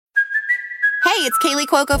it's Kaylee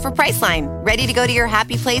Cuoco for Priceline. Ready to go to your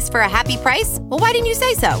happy place for a happy price? Well, why didn't you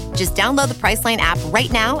say so? Just download the Priceline app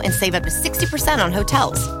right now and save up to 60% on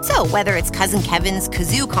hotels. So whether it's Cousin Kevin's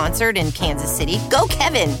Kazoo Concert in Kansas City, go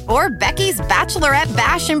Kevin, or Becky's Bachelorette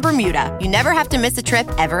Bash in Bermuda, you never have to miss a trip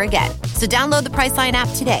ever again. So download the Priceline app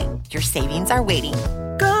today. Your savings are waiting.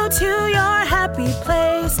 Go to your happy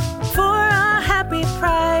place for a happy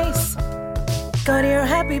price. Go to your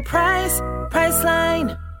happy price,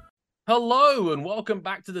 Priceline. Hello and welcome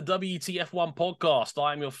back to the WTF1 podcast.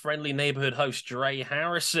 I'm your friendly neighborhood host, Dre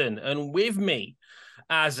Harrison. And with me,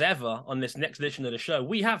 as ever, on this next edition of the show,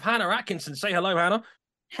 we have Hannah Atkinson. Say hello, Hannah.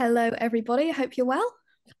 Hello, everybody. I hope you're well.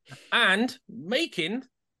 And making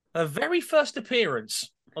her very first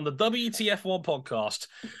appearance on the WTF1 podcast.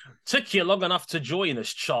 Took you long enough to join us,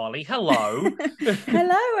 Charlie. Hello.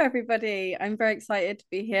 Hello, everybody. I'm very excited to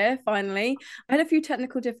be here, finally. I had a few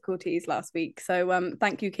technical difficulties last week, so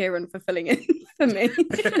thank you, Kieran, for filling in for me.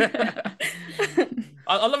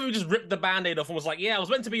 I love how we just ripped the Band-Aid off and was like, yeah, I was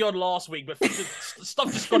meant to be on last week, but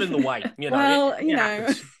stuff just got in the way. You know, well, it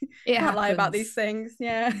happens. You can't lie about these things.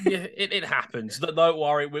 Yeah, it happens. Don't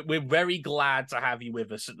worry. We're very glad to have you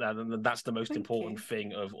with us. And that's the most important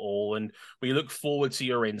thing of all. And we look forward to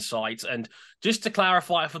your insights. And just to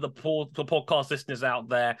clarify for the podcast listeners out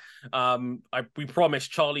there, we promise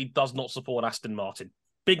Charlie does not support Aston Martin.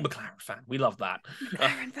 Big McLaren fan. We love that.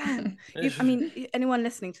 McLaren fan. I mean, anyone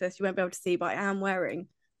listening to this, you won't be able to see, but I am wearing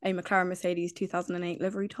a McLaren Mercedes 2008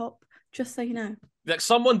 livery top, just so you know. Like,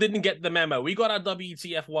 someone didn't get the memo. We got our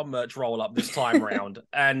WTF1 merch roll up this time round,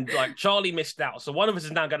 and like Charlie missed out. So one of us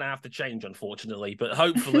is now going to have to change, unfortunately. But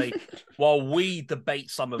hopefully, while we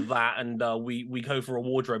debate some of that and we go for a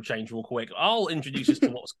wardrobe change real quick, I'll introduce us to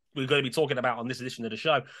what we're going to be talking about on this edition of the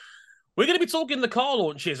show. We're going to be talking the car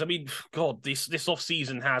launches. I mean, God, this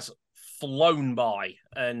off-season has flown by.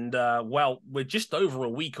 And, well, we're just over a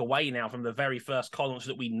week away now from the very first car launch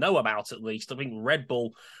that we know about, at least. I think Red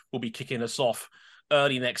Bull will be kicking us off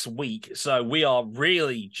early next week. So we are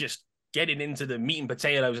really just getting into the meat and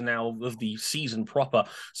potatoes now of the season proper.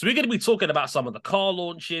 So we're going to be talking about some of the car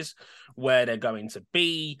launches, where they're going to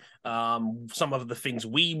be, some of the things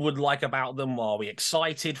we would like about them. Are we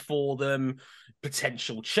excited for them?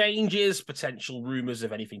 Potential changes, potential rumors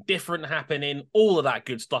of anything different happening, all of that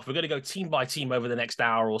good stuff. We're going to go team by team over the next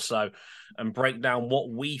hour or so and break down what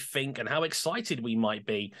we think and how excited we might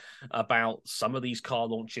be about some of these car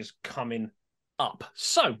launches coming up.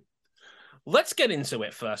 So let's get into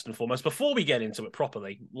it first and foremost. Before we get into it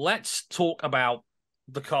properly, let's talk about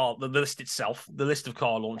the list itself, the list of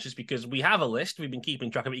car launches, because we have a list. We've been keeping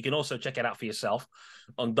track of it. You can also check it out for yourself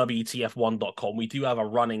on WTF1.com. We do have a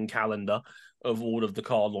running calendar of all of the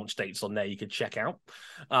car launch dates on there you could check out.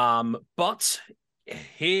 But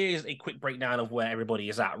here's a quick breakdown of where everybody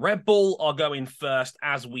is at. Red Bull are going first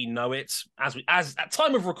as we know it, as at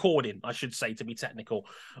time of recording, I should say, to be technical,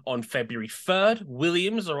 on February 3rd.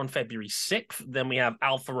 Williams are on February 6th. Then we have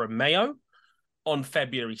Alfa Romeo on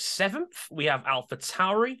February 7th. We have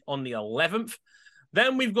AlphaTauri on the 11th.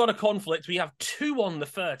 Then we've got a conflict. We have two on the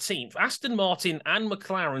 13th, Aston Martin and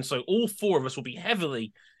McLaren. So all four of us will be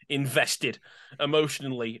heavily invested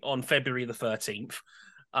emotionally on February the 13th.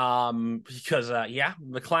 Because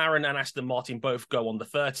McLaren and Aston Martin both go on the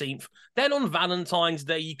 13th. Then on Valentine's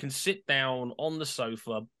Day, you can sit down on the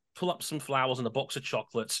sofa, pull up some flowers and a box of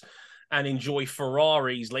chocolates, and enjoy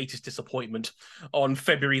Ferrari's latest disappointment on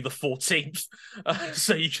February the 14th.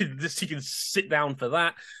 So you can sit down for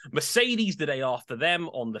that. Mercedes the day after them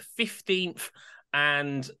on the 15th,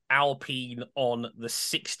 and Alpine on the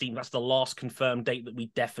 16th. That's the last confirmed date that we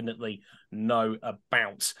definitely know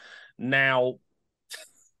about. Now,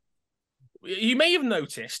 you may have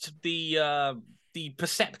noticed the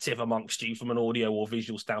perceptive amongst you from an audio or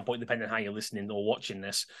visual standpoint, depending on how you're listening or watching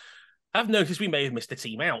this. I've noticed we may have missed a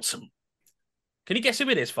team out. Can you guess who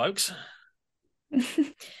it is, folks?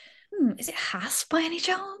 Is it Haas by any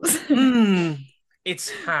chance?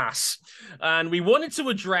 It's Haas. And we wanted to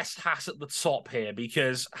address Haas at the top here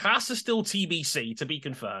because Haas is still TBC, to be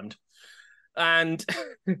confirmed. And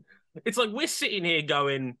it's like we're sitting here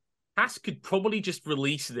going, Haas could probably just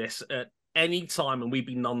release this at any time and we'd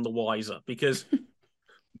be none the wiser, because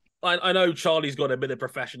I know Charlie's got a bit of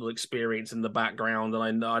professional experience in the background,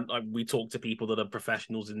 and we talk to people that are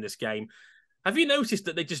professionals in this game. Have you noticed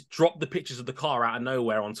that they just drop the pictures of the car out of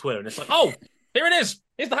nowhere on Twitter? And it's like, oh, here it is.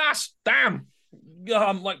 Here's the Haas. Damn.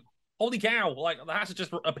 Like, holy cow. Like, the Haas has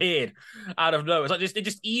just appeared out of nowhere. It's like they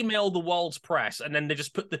just emailed the world's press, and then they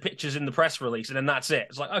just put the pictures in the press release, and then that's it.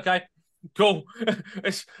 It's like, okay, cool.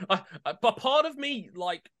 But part of me,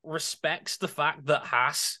 like, respects the fact that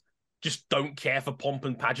Haas just don't care for pomp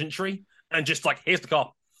and pageantry. and just like, here's the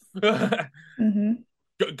car. Mm-hmm.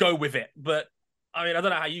 Go with it. But I mean, I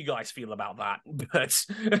don't know how you guys feel about that, but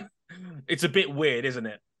it's a bit weird, isn't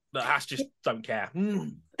it? That Haas just don't care.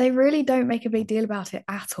 They really don't make a big deal about it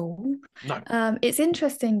at all. No. It's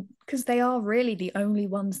interesting because they are really the only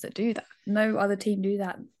ones that do that. No other team do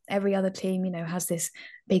that. Every other team, has this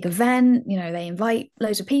big event. They invite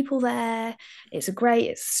loads of people there. It's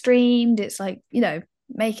streamed. It's like,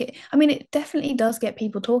 make it. I mean, it definitely does get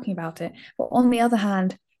people talking about it. But on the other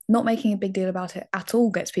hand, not making a big deal about it at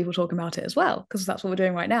all gets people talking about it as well, because that's what we're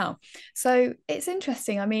doing right now. So it's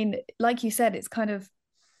interesting. I mean, like you said, it's kind of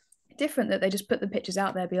different that they just put the pictures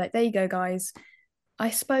out there, be like, there you go, guys. I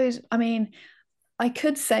suppose, I mean, I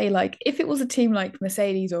could say, like, if it was a team like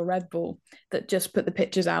Mercedes or Red Bull that just put the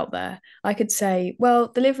pictures out there, I could say,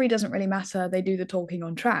 well, the livery doesn't really matter. They do the talking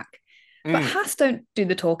on track. But Haas don't do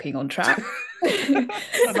the talking on track.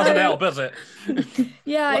 That doesn't help, does it?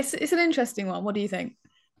 Yeah, it's an interesting one. What do you think?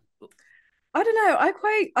 I don't know.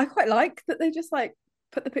 I quite like that they just like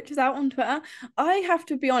put the pictures out on Twitter. I have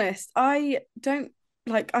to be honest, I can't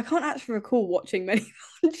actually recall watching many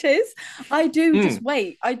launches. I do just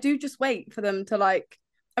wait. I do just wait for them to like.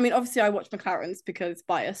 I mean, obviously, I watch McLaren's because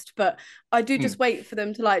biased, but I do just wait for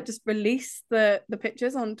them to like just release the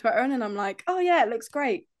pictures on Twitter, and then I'm like, oh yeah, it looks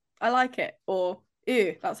great. I like it, or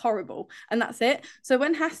ew, that's horrible, and that's it. So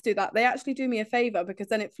when Haas do that, they actually do me a favor, because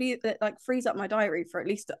then it frees up my diary for at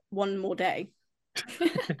least one more day.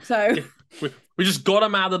 So we just got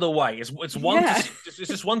them out of the way. It's one it's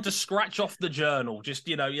just one to scratch off the journal. Just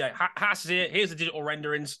Haas here. Here's the digital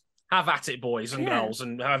renderings. Have at it, boys and girls,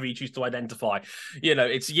 and however you choose to identify.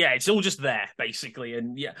 It's all just there basically.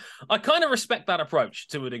 And I kind of respect that approach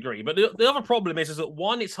to a degree. But the other problem is that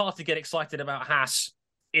one, it's hard to get excited about Haas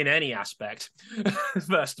in any aspect,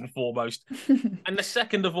 first and foremost. And the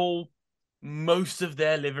second of all, most of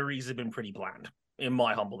their liveries have been pretty bland, in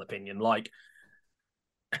my humble opinion. Like,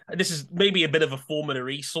 this is maybe a bit of a Formula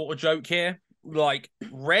E sort of joke here. Like,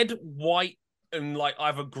 red, white, and like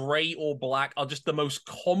either grey or black are just the most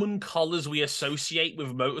common colours we associate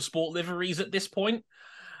with motorsport liveries at this point.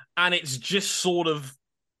 And it's just sort of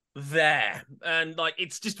there, and like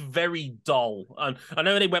it's just very dull. And I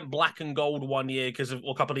know they went black and gold one year because of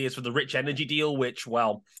a couple of years for the Rich Energy deal, which,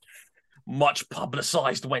 well, much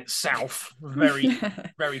publicized, went south very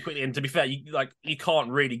very quickly. And to be fair, you can't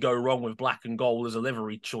really go wrong with black and gold as a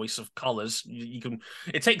livery choice of colors.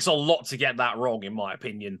 It takes a lot to get that wrong, in my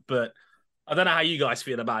opinion. But I don't know how you guys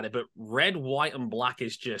feel about it, but red, white, and black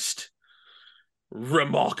is just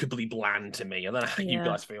remarkably bland to me. I don't know how you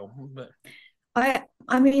guys feel, but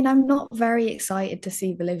I mean, I'm not very excited to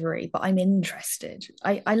see the livery, but I'm interested.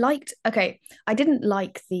 I didn't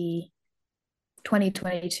like the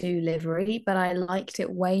 2022 livery, but I liked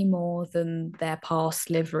it way more than their past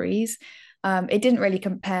liveries. It didn't really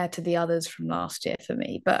compare to the others from last year for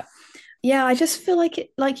me, but yeah, I just feel like it,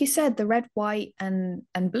 like you said, the red, white, and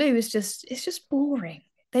blue is just boring.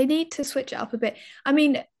 They need to switch it up a bit. I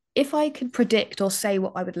mean, if I could predict or say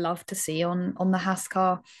what I would love to see on the Haas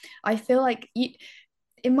car, I feel like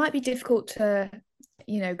it might be difficult to,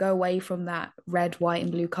 go away from that red, white,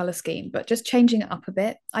 and blue color scheme, but just changing it up a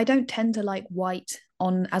bit. I don't tend to like white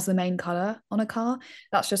as the main color on a car.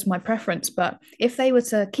 That's just my preference. But if they were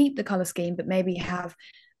to keep the color scheme, but maybe have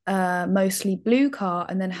mostly blue car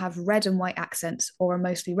and then have red and white accents, or a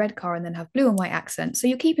mostly red car and then have blue and white accents. So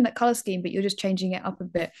you're keeping that color scheme, but you're just changing it up a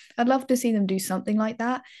bit. I'd love to see them do something like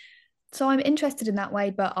that. So I'm interested in that way,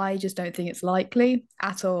 but I just don't think it's likely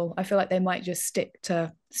at all. I feel like they might just stick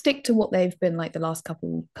to what they've been like the last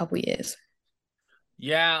couple years.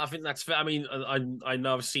 Yeah, I think that's fair. I mean, I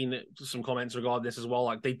know I've seen some comments regarding this as well.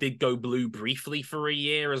 Like, they did go blue briefly for a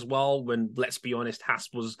year as well, when, let's be honest, Haas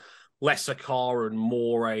was less a car and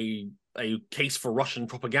more a case for Russian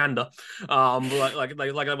propaganda. Like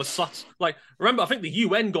there was such, like, remember, I think the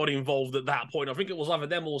UN got involved at that point. I think it was either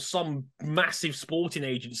them or some massive sporting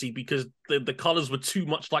agency, because the colors were too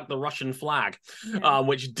much like the Russian flag,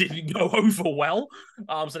 which didn't go over well.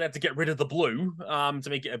 So they had to get rid of the blue to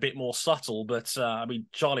make it a bit more subtle. But I mean,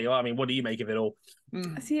 Charlie, what do you make of it all?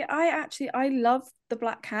 See, I love the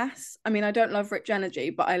black Haas. I mean, I don't love Rich Energy,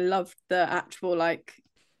 but I love the actual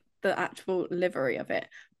livery of it.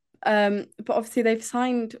 But obviously they've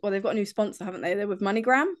got a new sponsor, haven't they? They're with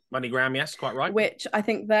MoneyGram. MoneyGram, yes, quite right. Which I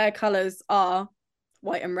think their colours are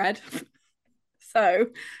white and red. So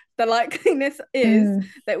the likeliness is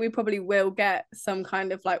that we probably will get some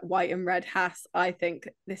kind of like white and red Haas, I think,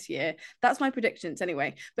 this year. That's my predictions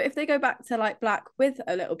anyway. But if they go back to like black with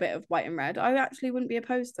a little bit of white and red, I actually wouldn't be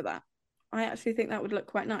opposed to that. I actually think that would look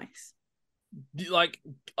quite nice. like,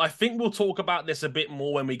 I think we'll talk about this a bit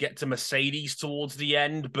more when we get to Mercedes towards the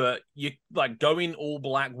end, but you like going all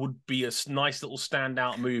black would be a nice little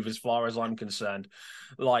standout move as far as I'm concerned,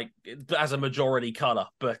 like as a majority color.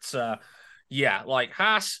 But yeah, like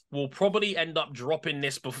Haas will probably end up dropping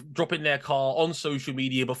their car on social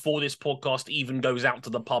media before this podcast even goes out to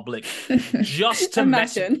the public, just to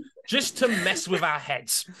mess with our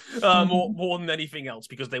heads, more than anything else,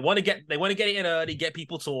 because they want to get it in early, get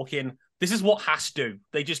people talking. This is what Haas do.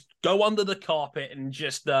 They just go under the carpet and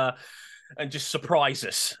just surprise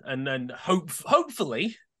us, and then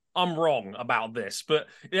hopefully I'm wrong about this, but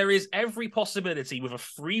there is every possibility with a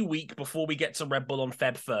free week before we get to Red Bull on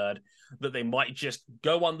Feb 3rd that they might just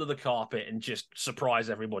go under the carpet and just surprise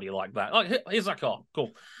everybody like that. Like, here's our car.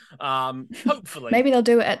 Cool. Hopefully. Maybe they'll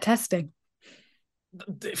do it at testing.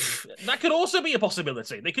 That could also be a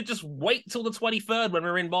possibility. They could just wait till the 23rd when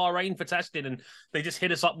we're in Bahrain for testing and they just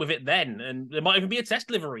hit us up with it then. And there might even be a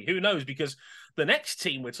test livery. Who knows? Because the next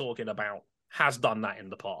team we're talking about has done that in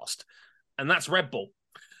the past. And that's Red Bull.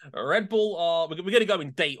 Red Bull are, we're going to go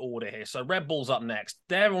in date order here. So Red Bull's up next.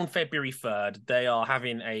 They're on February 3rd. They are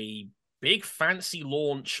having a big fancy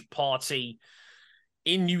launch party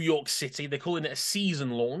in New York City. They're calling it a season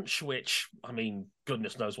launch, which, I mean,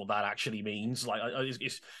 goodness knows what that actually means. Like,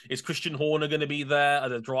 is Christian Horner going to be there? Are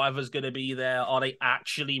the drivers going to be there? Are they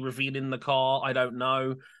actually revealing the car? I don't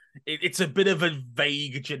know. It's a bit of a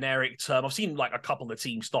vague, generic term. I've seen like a couple of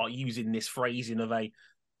teams start using this phrasing of a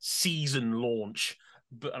season launch,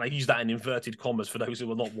 and I use that in inverted commas for those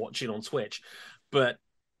who are not watching on Twitch. But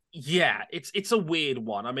yeah, it's a weird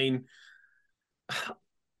one. I mean,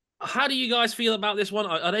 how do you guys feel about this one?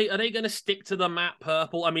 Are they going to stick to the matte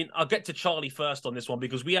purple? I mean, I'll get to Charlie first on this one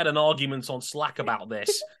because we had an argument on Slack about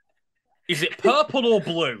this. Is it purple or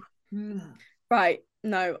blue? Right.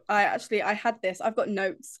 No, I had this. I've got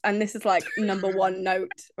notes, and this is like number one note,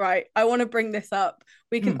 right? I want to bring this up.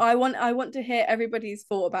 I want to hear everybody's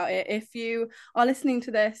thought about it. If you are listening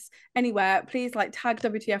to this anywhere, please like tag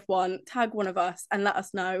WTF1, tag one of us, and let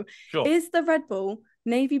us know. Sure. Is the Red Bull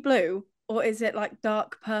navy blue or is it like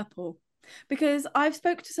dark purple? Because I've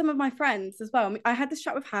spoke to some of my friends as well. I had this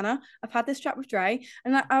chat with Hannah. I've had this chat with Dre,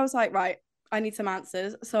 and I was like, right, I need some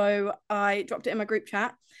answers. So I dropped it in my group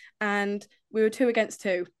chat, and we were 2 against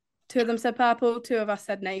 2. 2 of them said purple, 2 of us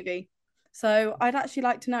said navy. So I'd actually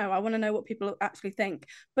like to know. I want to know what people actually think.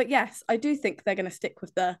 But yes, I do think they're going to stick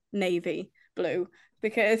with the navy blue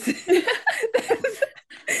because you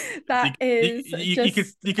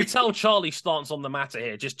could tell Charlie's stance on the matter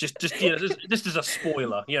here. Just you know, this is a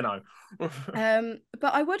spoiler, you know.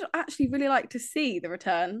 But I would actually really like to see the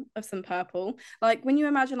return of some purple. Like when you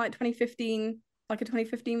imagine like 2015, like a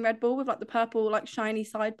 2015 Red Bull with like the purple like shiny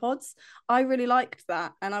side pods. I really liked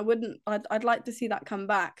that, and I'd like to see that come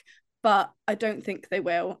back, but I don't think they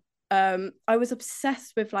will. I was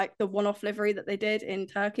obsessed with like the one-off livery that they did in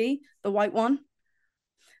Turkey, the white one.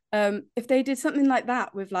 If they did something like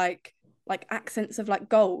that with like accents of like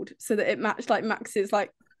gold so that it matched like Max's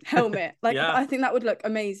like helmet, like yeah. I think that would look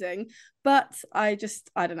amazing. But I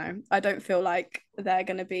don't know. I don't feel like they're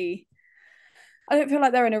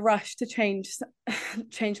in a rush to change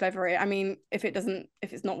livery. I mean, if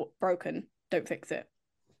it's not broken, don't fix it.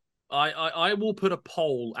 I will put a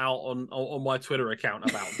poll out on my Twitter account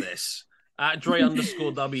about this. At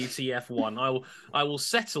Dre_WTF1. I will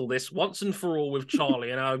settle this once and for all with Charlie,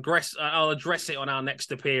 and I'll address it on our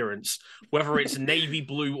next appearance, whether it's navy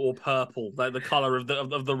blue or purple, the color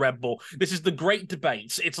of the Red Bull. This is the great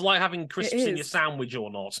debate. It's like having crisps in your sandwich or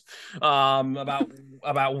not. About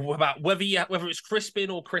whether it's crisp in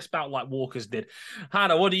or crisp out like Walker's did.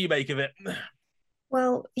 Hannah, what do you make of it?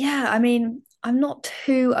 Well, yeah, I mean, I'm not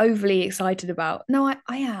too overly excited about. No,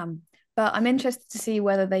 I am. But I'm interested to see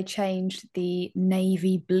whether they changed the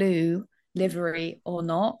navy blue livery or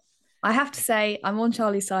not. I have to say, I'm on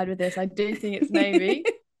Charlie's side with this. I do think it's navy.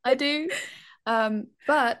 I do.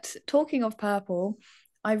 But talking of purple,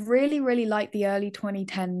 I really, really like the early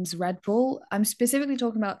 2010s Red Bull. I'm specifically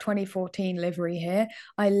talking about 2014 livery here.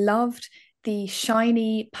 I loved the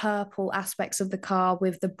shiny purple aspects of the car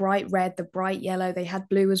with the bright red, the bright yellow. They had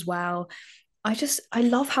blue as well. I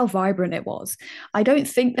love how vibrant it was. I don't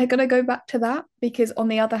think they're going to go back to that because on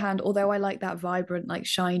the other hand, although I like that vibrant, like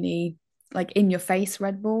shiny, like in your face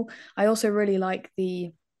Red Bull, I also really like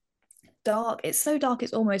the dark. It's so dark,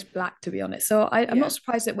 it's almost black, to be honest. So I'm not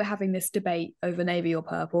surprised that we're having this debate over navy or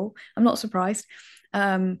purple. I'm not surprised.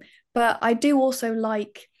 But I do also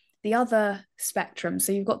like the other spectrum.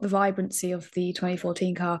 So you've got the vibrancy of the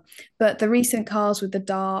 2014 car, but the recent cars with the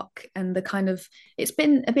dark and the kind of, it's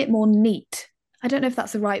been a bit more neat. I don't know if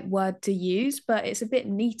that's the right word to use, but it's a bit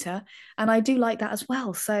neater. And I do like that as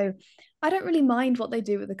well. So I don't really mind what they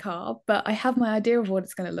do with the car, but I have my idea of what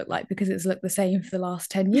it's going to look like because it's looked the same for the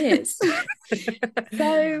last 10 years.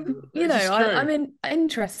 So, I'm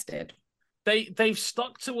interested. They've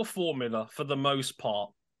stuck to a formula for the most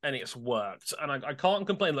part, and it's worked. And I can't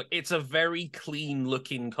complain. Look, it's a very clean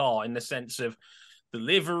looking car in the sense of the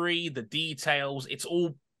livery, the details. It's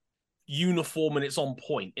all uniform and it's on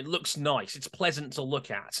point. It looks nice. It's pleasant to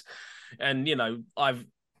look at. And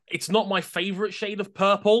it's not my favorite shade of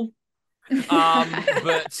purple.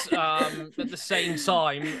 But at the same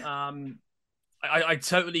time, I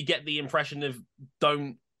totally get the impression of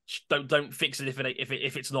don't fix it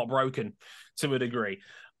if it's not broken to a degree.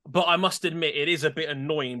 But I must admit, it is a bit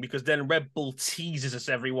annoying because then Red Bull teases us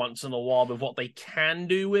every once in a while with what they can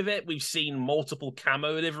do with it. We've seen multiple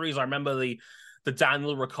camo liveries. I remember the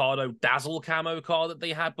Daniel Ricciardo Dazzle camo car that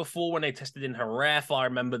they had before when they tested in Jerez. I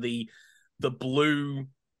remember the blue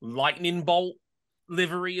lightning bolt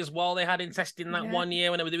livery as well they had in testing that 1 year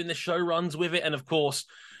when they were doing the show runs with it. And of course,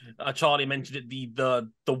 Charlie mentioned it,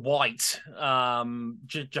 the white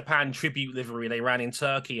Japan tribute livery they ran in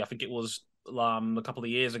Turkey. I think it was a couple of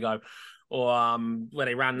years ago, or where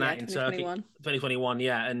they ran that in Turkey, 2021.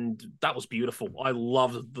 And that was beautiful. I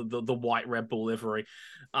loved the white Red Bull livery.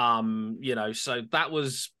 So that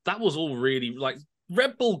was all really, like,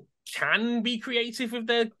 Red Bull can be creative with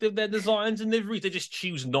their designs and liveries. They just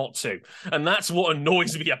choose not to, and that's what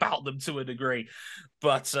annoys me about them to a degree.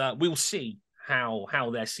 But we'll see how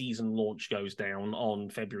their season launch goes down on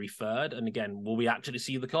February 3rd. And again, will we actually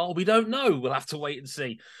see the car? We don't know. We'll have to wait and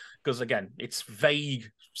see, because again, it's vague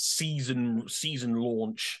season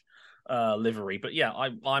launch livery. But yeah,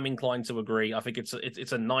 I'm inclined to agree. I think it's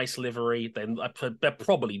a nice livery. They're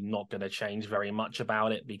probably not going to change very much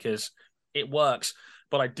about it because it works.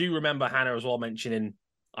 But I do remember Hannah as well mentioning,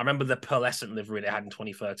 I remember the pearlescent livery they had in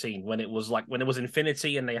 2013 when it was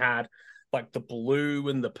Infinity and they had like the blue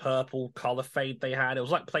and the purple color fade they had. It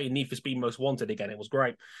was like playing Need for Speed Most Wanted again. It was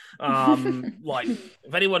great. Like,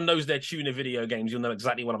 if anyone knows their tuner video games, you'll know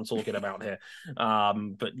exactly what I'm talking about here.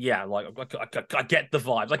 But yeah, like I get the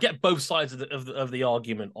vibes. I get both sides of the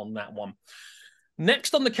argument on that one.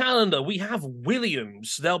 Next on the calendar, we have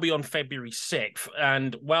Williams. They'll be on February 6th.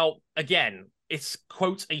 And, well, again, it's,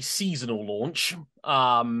 quote, a seasonal launch.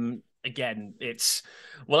 Again,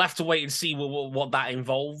 we'll have to wait and see what that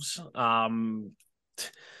involves.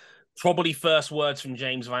 Probably first words from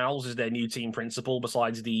James Vowles as their new team principal,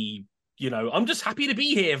 besides the, I'm just happy to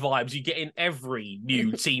be here vibes you get in every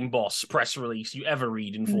new team boss press release you ever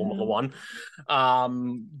read in Formula One.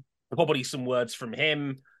 Probably some words from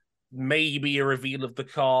him. Maybe a reveal of the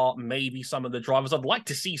car, maybe some of the drivers. I'd like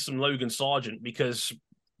to see some Logan Sargent because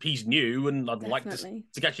he's new, and I'd like to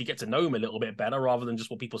actually get to know him a little bit better rather than just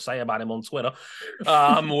what people say about him on Twitter,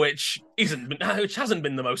 which hasn't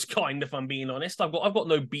been the most kind, if I'm being honest. I've got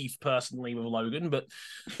no beef personally with Logan, but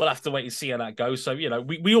we'll have to wait and see how that goes. So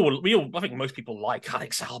we all I think most people like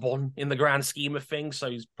Alex Albon in the grand scheme of things, so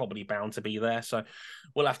he's probably bound to be there. So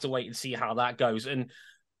we'll have to wait and see how that goes. And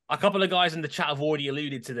a couple of guys in the chat have already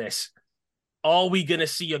alluded to this. Are we going to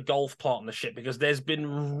see a golf partnership? Because there's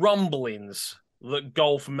been rumblings that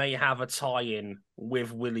golf may have a tie-in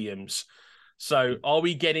with Williams. So are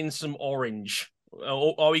we getting some orange?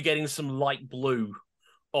 Or are we getting some light blue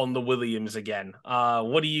on the Williams again?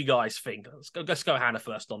 What do you guys think? Let's go Hannah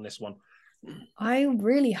first on this one. I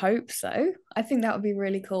really hope so. I think that would be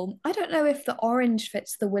really cool. I don't know if the orange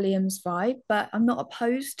fits the Williams vibe, but I'm not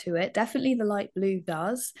opposed to it. Definitely the light blue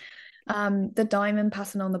does. The diamond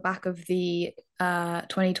passing on the back of the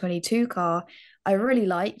 2022 car, I really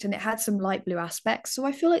liked, and it had some light blue aspects. So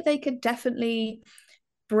I feel like they could definitely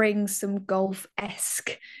bring some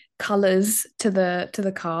golf-esque colors to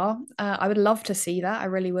the car. I would love to see that. I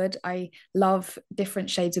really would. I love different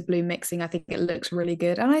shades of blue mixing. I think it looks really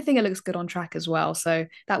good, and I think it looks good on track as well. So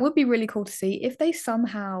that would be really cool to see. If they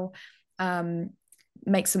somehow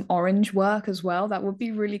make some orange work as well, that would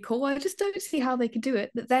be really cool. I just don't see how they could do it.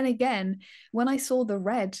 But then again, when I saw the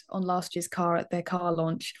red on last year's car at their car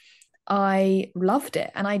launch, I loved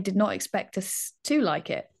it, and I did not expect to like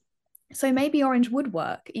it. So maybe orange would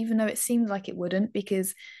work, even though it seems like it wouldn't,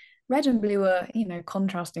 because red and blue are,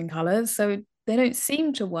 contrasting colors. So they don't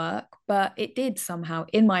seem to work, but it did somehow,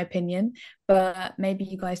 in my opinion. But maybe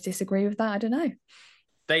you guys disagree with that. I don't know.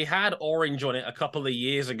 They had orange on it a couple of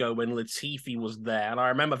years ago when Latifi was there. And I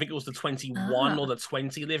remember, I think it was the 21 or the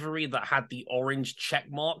 20 livery that had the orange check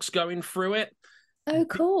marks going through it. Oh,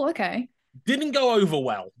 cool. Okay. Didn't go over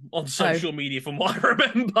well on social media from what I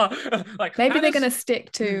remember. Maybe they're going to stick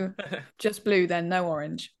to just blue then, no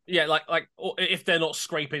orange. Yeah, or if they're not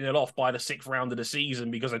scraping it off by the 6th round of the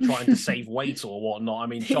season because they're trying to save weight or whatnot. I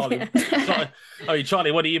mean, Charlie,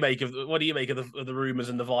 Charlie, what do you make of the rumors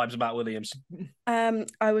and the vibes about Williams?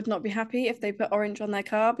 I would not be happy if they put orange on their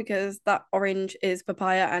car, because that orange is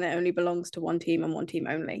papaya and it only belongs to one team and one team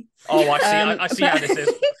only. Oh, I see. I see how this is.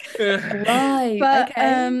 Right. But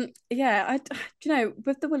Okay. yeah,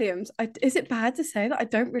 with the Williams, is it bad to say that I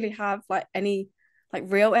don't really have like any like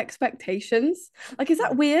real expectations? Like, is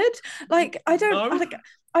that weird? Like, I don't No.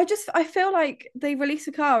 I feel like they release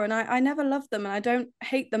a car and I never loved them and I don't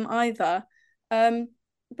hate them either.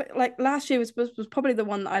 But like last year was probably the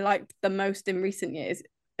one that I liked the most in recent years.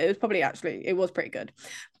 It was pretty good.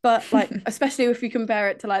 But like, especially if you compare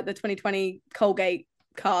it to like the 2020 Colgate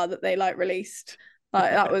car that they like released.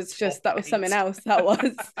 Like that was something else. That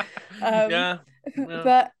was. Yeah.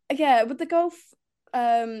 But yeah, with the Golf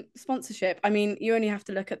sponsorship, I mean, you only have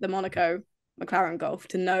to look at the Monaco McLaren Golf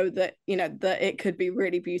to know that, you know, that it could be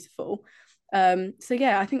really beautiful. So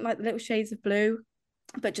yeah, I think like the little shades of blue,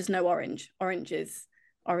 but just no orange. Orange is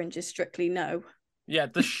strictly no. Yeah,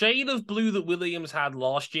 the shade of blue that Williams had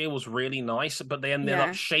last year was really nice, but they ended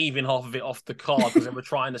up shaving half of it off the car because they were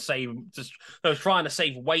trying to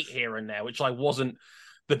save weight here and there, which I wasn't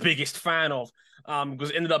the biggest fan of.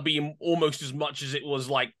 Because it ended up being almost as much as it was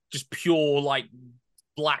like just pure like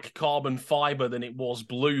black carbon fiber than it was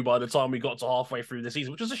blue by the time we got to halfway through the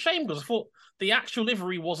season, which was a shame because I thought the actual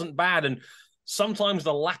livery wasn't bad, and sometimes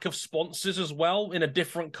the lack of sponsors as well in a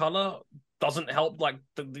different color doesn't help. Like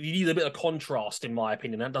you need a bit of contrast, in my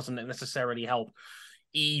opinion. That doesn't necessarily help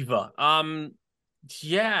either.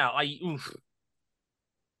 Yeah, am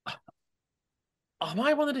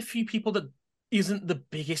I one of the few people that isn't the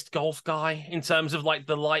biggest golf guy in terms of like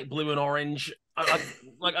the light blue and orange?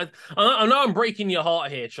 I know I'm breaking your heart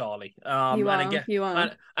here, Charlie. You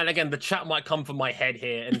are. And again, the chat might come from my head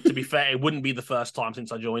here, and to be fair, it wouldn't be the first time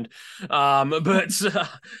since I joined. But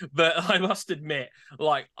I must admit,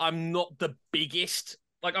 like, I'm not the biggest.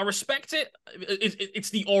 Like, I respect it.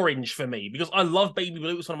 It's the orange for me because I love baby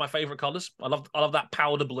blue. It's one of my favorite colors. I love that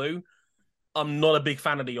powder blue. I'm not a big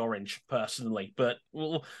fan of the orange personally, but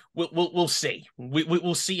we'll see.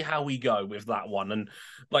 We'll see how we go with that one. And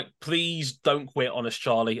like, please don't quit on us,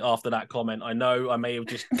 Charlie. After that comment, I know I may have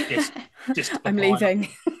just I'm leaving.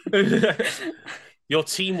 Your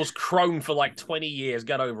team was Chrome for like 20 years.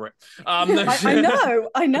 Get over it. I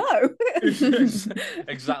know.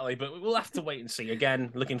 Exactly, but we'll have to wait and see.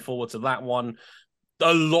 Again, looking forward to that one.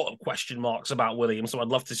 A lot of question marks about Williams, so I'd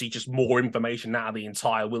love to see just more information out of the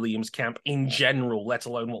entire Williams camp in general, let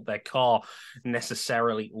alone what their car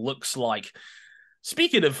necessarily looks like.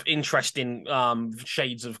 Speaking of interesting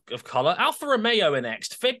shades of color, Alfa Romeo are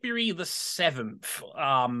next, February the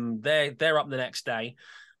 7th. They're up the next day.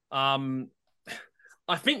 I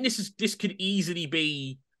think this could easily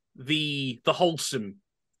be the wholesome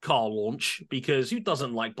car launch, because who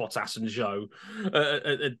doesn't like Bottas and Zhou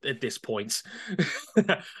at this point?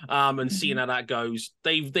 And seeing how that goes,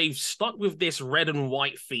 they've stuck with this red and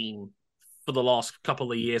white theme for the last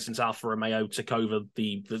couple of years since Alfa Romeo took over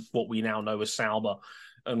the what we now know as Sauber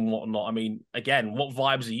and whatnot. I mean, again, what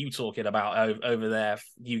vibes are you talking about over there,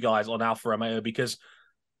 you guys, on Alfa Romeo? Because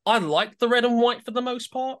I like the red and white for the most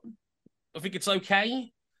part. I think it's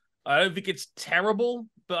okay. I don't think it's terrible,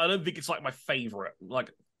 but I don't think it's like my favorite. Like,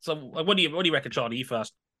 so what do you reckon, Charlie? You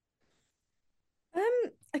first.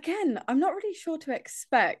 Again, I'm not really sure to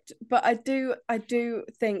expect, but I do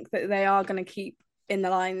think that they are going to keep in the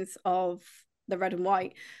lines of the red and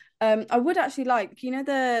white. I would actually like, you know,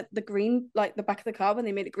 the green, like the back of the car when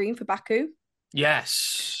they made it green for Baku.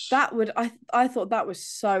 Yes. I thought that was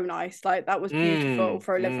so nice. Like that was beautiful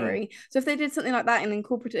for a livery. So if they did something like that and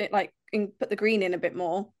incorporate it, like put the green in a bit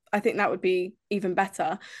more, I think that would be even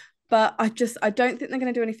better. But I don't think they're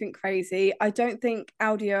going to do anything crazy. I don't think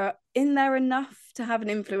Audi are in there enough to have an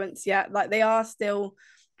influence yet. Like they are still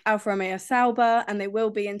Alfa Romeo Sauber, and they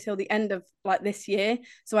will be until the end of like this year.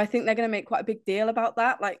 So I think they're going to make quite a big deal about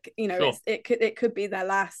that. Like, you know, sure. it could be their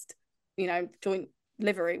last, you know, joint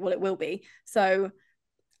livery. Well, it will be. So,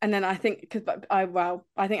 and then I think I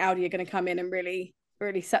think Audi are going to come in and really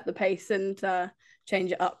set the pace and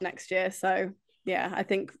change it up next year. So yeah, I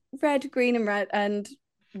think red, green, and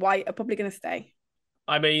white are probably going to stay.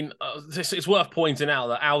 I mean, it's worth pointing out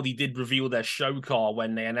that Audi did reveal their show car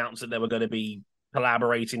when they announced that they were going to be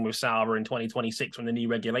collaborating with Sauber in 2026 when the new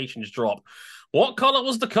regulations drop. What color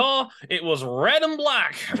was the car? It was red and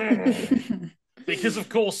black. Because of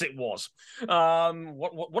course it was.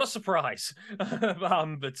 What a surprise.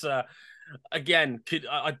 But again,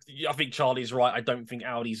 I think Charlie's right. I don't think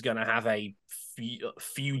Audi's going to have a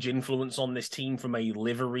huge influence on this team from a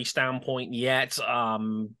livery standpoint yet.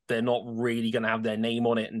 They're not really going to have their name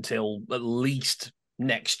on it until at least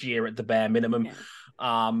next year at the bare minimum.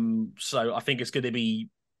 Yeah. So I think it's going to be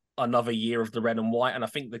another year of the red and white, and I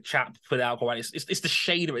think the chap put out it's the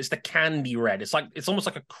shade of it. It's the candy red. It's almost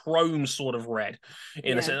like a chrome sort of red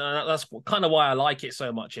in a sense. And that's kind of why I like it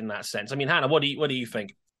so much in that sense. I mean, Hannah, what do you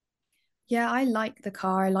think? Yeah, I like the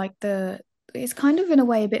car. I like it's kind of in a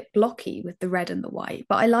way a bit blocky with the red and the white,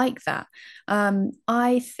 but I like that.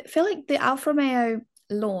 Feel like the Alfa Romeo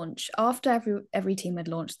launch, after every team had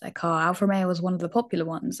launched their car, Alfa Romeo was one of the popular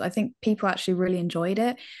ones. I think people actually really enjoyed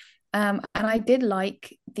it. And I did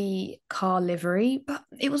like the car livery, but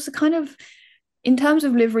it was kind of, in terms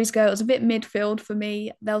of liveries go, it was a bit midfield for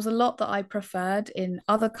me. There was a lot that I preferred in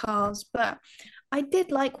other cars, but I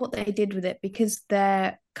did like what they did with it because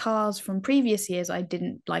their cars from previous years I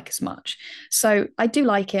didn't like as much. So I do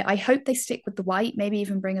like it. I hope they stick with the white, maybe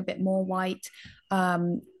even bring a bit more white.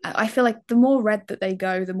 I feel like the more red that they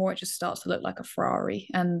go, the more it just starts to look like a Ferrari,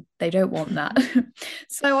 and they don't want that.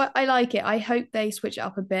 So I like it. I hope they switch it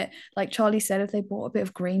up a bit. Like Charlie said, if they brought a bit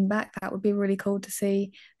of green back, that would be really cool to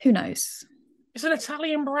see. Who knows? It's an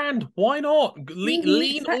Italian brand. Why not? Lean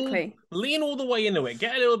all the way into it.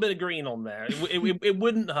 Get a little bit of green on there. It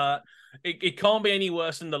wouldn't hurt. It can't be any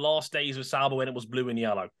worse than the last days of Sauber when it was blue and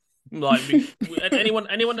yellow. Like anyone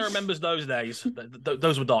that remembers those days,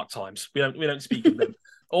 those were dark times. We don't speak of them.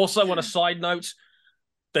 Also, on a side note,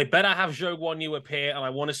 they better have Zhou Guanyu appear, and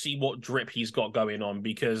I want to see what drip he's got going on,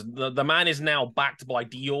 because the man is now backed by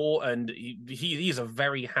Dior, and he's a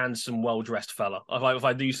very handsome, well-dressed fella, if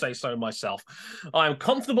I do say so myself. I am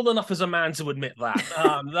comfortable enough as a man to admit that.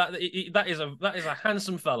 That is a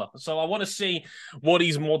handsome fella. So I want to see what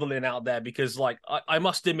he's modeling out there, because I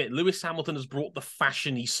must admit, Lewis Hamilton has brought the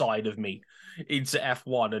fashiony side of me into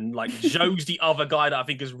F1, and Zhou's the other guy that I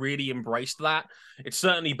think has really embraced that. It's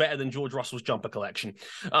certainly better than George Russell's jumper collection.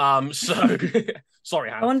 So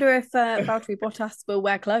sorry, Hannah. I wonder if Valtteri Bottas will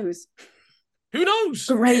wear clothes. Who knows?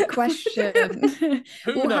 Great question.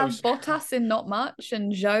 We'll have Bottas in not much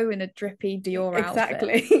and Zhou in a drippy Dior outfit.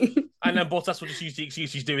 Exactly. And then Bottas will just use the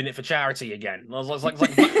excuse he's doing it for charity again. I was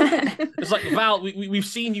it's like Val, we've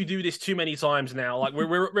seen you do this too many times now. Like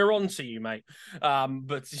we're on to you, mate.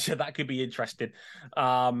 But yeah, that could be interesting.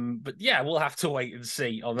 But yeah, we'll have to wait and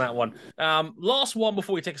see on that one. Last one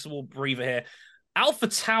before we take a small breather here.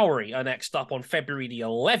 AlphaTauri are next up on February the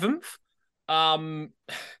 11th.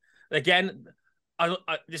 Again,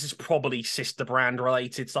 this is probably sister brand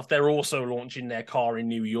related stuff. They're also launching their car in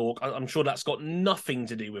New York. I'm sure that's got nothing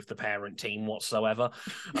to do with the parent team whatsoever.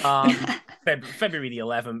 February the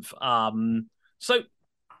 11th. So,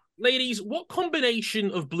 ladies, what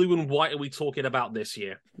combination of blue and white are we talking about this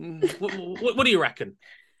year? What do you reckon?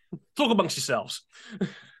 Talk amongst yourselves.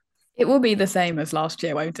 It will be the same as last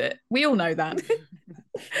year, won't it? We all know that.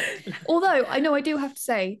 Although, I do have to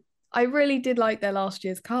say, I really did like their last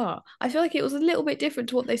year's car. I feel like it was a little bit different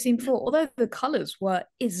to what they've seen before. Although the colours were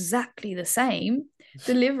exactly the same,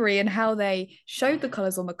 delivery and how they showed the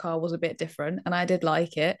colours on the car was a bit different, and I did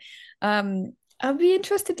like it. I'd be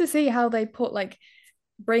interested to see how they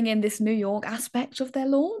bring in this New York aspect of their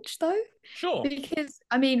launch, though. Sure. Because,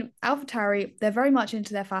 AlphaTauri, they're very much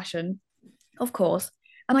into their fashion, of course.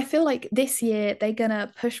 And I feel like this year they're going to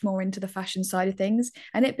push more into the fashion side of things.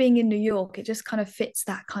 And it being in New York, it just kind of fits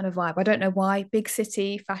that kind of vibe. I don't know why. Big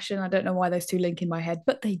city, fashion, I don't know why those two link in my head,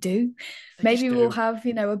 but they do. Maybe we'll have,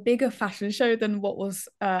 a bigger fashion show than what was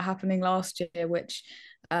happening last year, which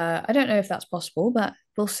I don't know if that's possible, but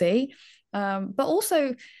we'll see. But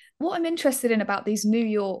also, what I'm interested in about these New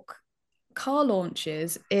York car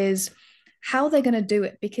launches is how they're going to do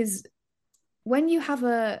it. Because when you have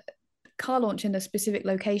a car launch in a specific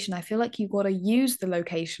location, I feel like you've got to use the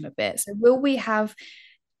location a bit. So will we have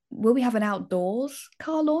an outdoors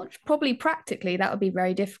car launch? Probably practically that would be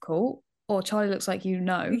very difficult. Or Charlie looks like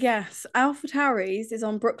Yes, AlphaTauri's is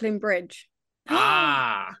on Brooklyn Bridge.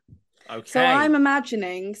 Okay. So I'm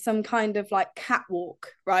imagining some kind of catwalk,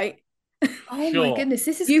 right? Oh my goodness,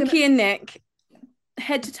 this is Yuki and Nick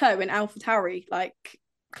head to toe in AlphaTauri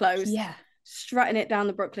clothes. Yeah, strutting it down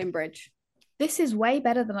the Brooklyn Bridge. This is way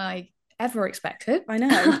better than I ever expected. I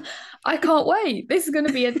know. I can't wait. This is going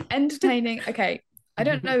to be an entertaining. Okay, I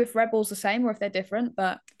don't know if Red Bull's the same or if they're different,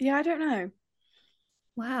 but yeah, I don't know.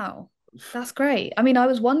 Wow. That's great. I mean, I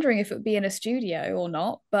was wondering if it would be in a studio or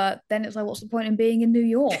not, but then it's like, what's the point in being in New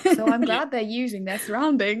York? So I'm glad they're using their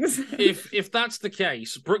surroundings. If that's the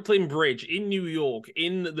case, Brooklyn Bridge in New York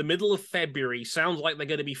in the middle of February sounds like they're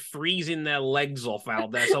going to be freezing their legs off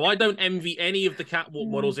out there. So I don't envy any of the catwalk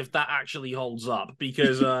models if that actually holds up,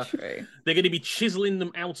 because they're going to be chiseling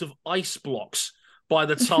them out of ice blocks by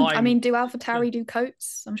the time. I mean, do AlphaTauri do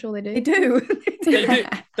coats? I'm sure they do. They do.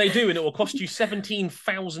 They do, and it will cost you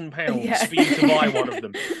 £17,000 for you to buy one of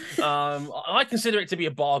them. I consider it to be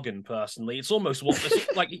a bargain, personally. It's almost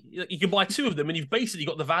like you can buy two of them, and you've basically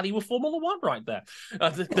got the value of Formula One right there.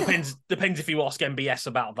 Depends if you ask MBS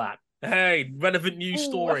about that. Hey, relevant news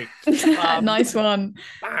story. Nice one.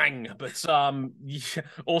 Bang. But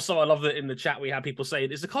also, I love that in the chat we had people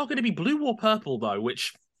saying, is the car going to be blue or purple, though?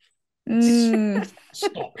 Which...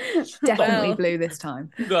 Stop. Definitely blue this time.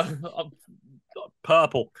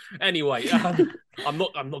 Purple. Anyway, I'm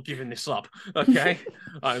not giving this up. Okay,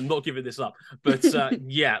 I'm not giving this up. But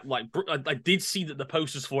yeah, like I did see that the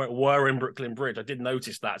posters for it were in Brooklyn Bridge. I did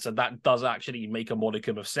notice that, so that does actually make a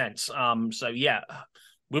modicum of sense. So yeah.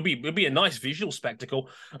 Will be a nice visual spectacle.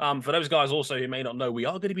 For those guys also who may not know, we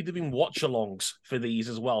are going to be doing watch-alongs for these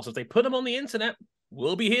as well. So if they put them on the internet,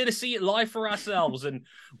 we'll be here to see it live for ourselves, and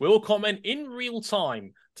we'll comment in real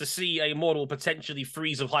time to see a model potentially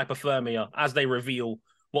freeze of hypothermia as they reveal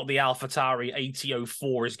what the AlphaTauri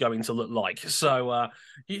AT04 is going to look like. So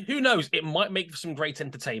who knows? It might make for some great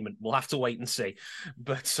entertainment. We'll have to wait and see.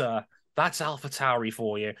 But that's AlphaTauri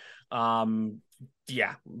for you.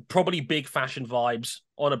 Yeah, probably big fashion vibes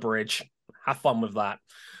on a bridge. Have fun with that.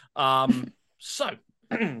 So,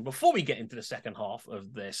 before we get into the second half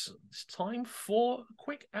of this, it's time for a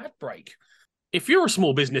quick ad break. If you're a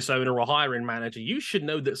small business owner or hiring manager, you should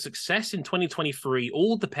know that success in 2023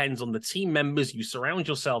 all depends on the team members you surround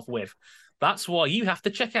yourself with. That's why you have to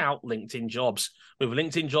check out LinkedIn Jobs. With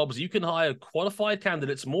LinkedIn Jobs, you can hire qualified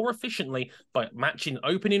candidates more efficiently by matching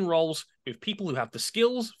opening roles with people who have the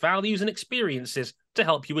skills, values, and experiences to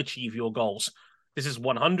help you achieve your goals. This is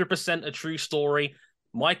 100% a true story.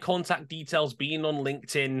 My contact details being on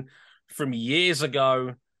LinkedIn from years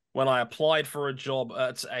ago when I applied for a job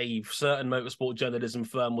at a certain motorsport journalism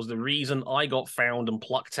firm was the reason I got found and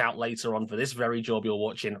plucked out later on for this very job you're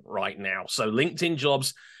watching right now. So LinkedIn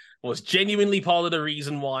Jobs was genuinely part of the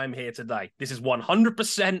reason why I'm here today. This is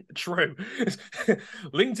 100% true.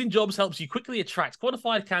 LinkedIn Jobs helps you quickly attract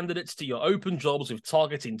qualified candidates to your open jobs with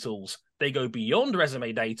targeting tools. They go beyond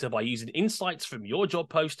resume data by using insights from your job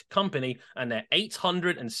post, company, and their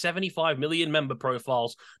 875 million member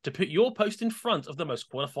profiles to put your post in front of the most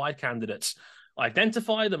qualified candidates.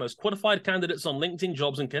 Identify the most qualified candidates on LinkedIn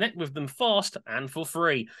Jobs and connect with them fast and for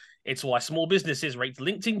free. It's why small businesses rate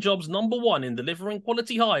LinkedIn Jobs #1 in delivering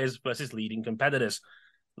quality hires versus leading competitors.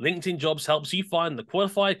 LinkedIn Jobs helps you find the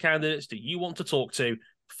qualified candidates that you want to talk to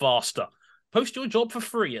faster. Post your job for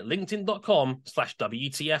free at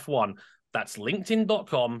linkedin.com/WTF1. That's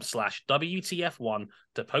linkedin.com/WTF1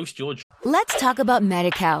 to post your job. Let's talk about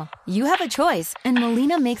Medi-Cal. You have a choice, and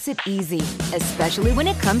Molina makes it easy, especially when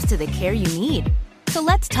it comes to the care you need. So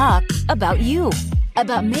let's talk about you,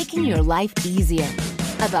 about making your life easier,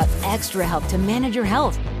 about extra help to manage your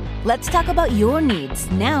health. Let's talk about your needs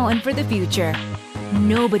now and for the future.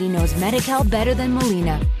 Nobody knows Medi-Cal better than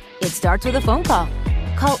Molina. It starts with a phone call.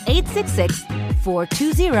 Call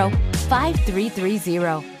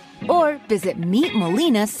 866-420-5330 or visit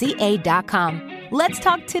meetmolinaca.com. Let's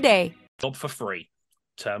talk today. Job for free.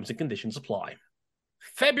 Terms and conditions apply.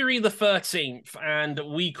 February the 13th, and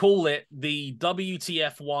we call it the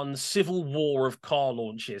WTF1 Civil War of car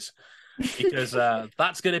launches, because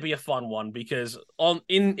that's going to be a fun one, because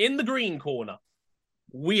in the green corner,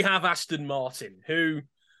 we have Aston Martin, who,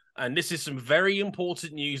 and this is some very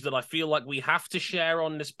important news that I feel like we have to share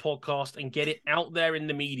on this podcast and get it out there in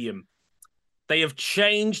the medium. They have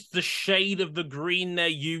changed the shade of the green they're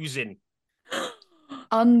using.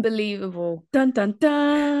 Unbelievable. Dun, dun,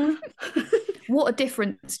 dun. What a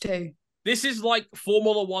difference too. This is like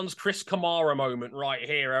Formula One's Chris Kamara moment right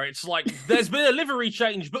here. It's like, there's been a livery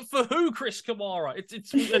change, but for who, Chris Kamara?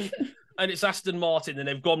 And it's Aston Martin, and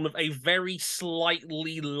they've gone with a very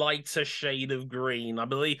slightly lighter shade of green. I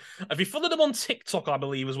believe, if you followed them on TikTok, I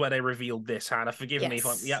believe is where they revealed this, Hannah. Forgive me if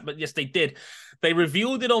I'm, yeah, but yes, they did. They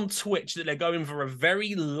revealed it on Twitch that they're going for a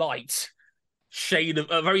very light shade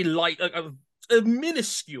of, a very light, a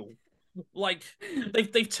minuscule. Like,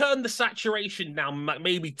 they've turned the saturation down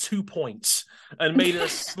maybe 2 points and made it a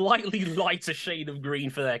slightly lighter shade of green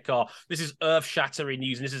for their car. This is earth-shattering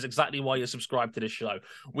news, and this is exactly why you're subscribed to the show.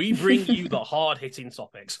 We bring you the hard-hitting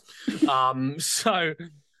topics. So,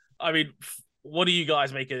 I mean, What do you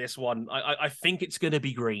guys make of this one? I think it's going to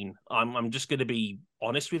be green. I'm just going to be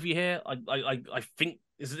honest with you here. I think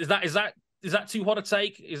is that too hot a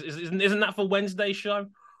take? Isn't that for Wednesday's show?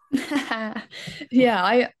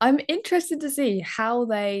 Yeah, I'm interested to see how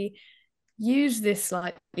they use this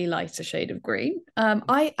slightly lighter shade of green.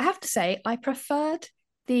 I have to say I preferred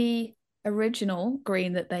the original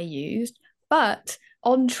green that they used, but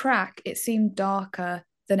on track it seemed darker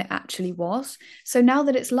than it actually was. So now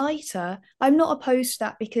that it's lighter, I'm not opposed to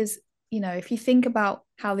that because, if you think about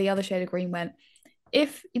how the other shade of green went,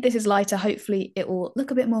 if this is lighter, hopefully it will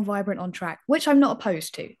look a bit more vibrant on track, which I'm not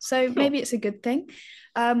opposed to. So maybe it's a good thing.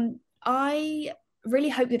 I really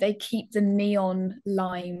hope that they keep the neon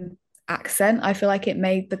lime accent. I feel like it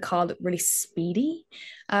made the car look really speedy.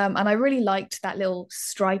 And I really liked that little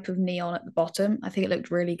stripe of neon at the bottom. I think it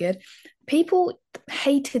looked really good. People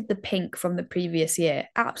hated the pink from the previous year,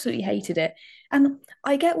 absolutely hated it. And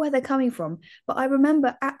I get where they're coming from, but I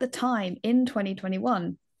remember at the time in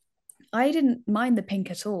 2021, I didn't mind the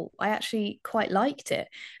pink at all. I actually quite liked it.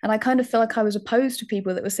 And I kind of feel like I was opposed to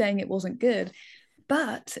people that were saying it wasn't good.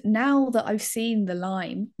 But now that I've seen the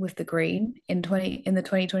lime with the green in the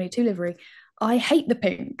 2022 livery, I hate the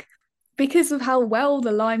pink because of how well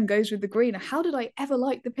the lime goes with the green. How did I ever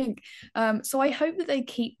like the pink? So I hope that they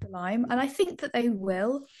keep the lime, and I think that they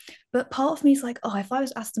will. But part of me is like, oh, if I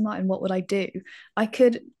was Aston Martin, what would I do? I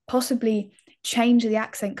could possibly change the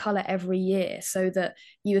accent color every year so that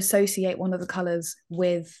you associate one of the colors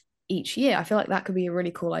with each year. I feel like that could be a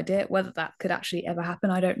really cool idea. Whether that could actually ever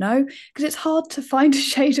happen, I don't know, because it's hard to find a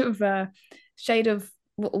shade of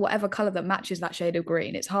whatever color that matches that shade of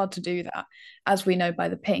green. It's hard to do that, as we know by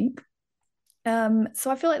the pink.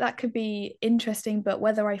 So I feel like that could be interesting, but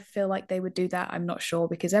whether I feel like they would do that, I'm not sure,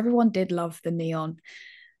 because everyone did love the neon.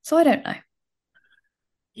 So I don't know.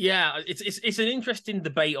 Yeah, it's an interesting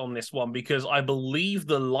debate on this one because I believe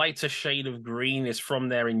the lighter shade of green is from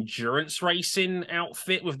their endurance racing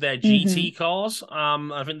outfit with their GT cars.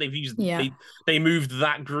 I think they moved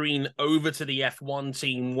that green over to the F1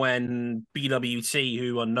 team when BWT,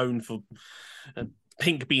 who are known for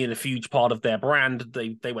pink being a huge part of their brand,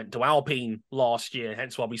 they went to Alpine last year.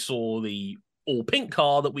 Hence why we saw the all pink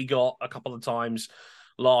car that we got a couple of times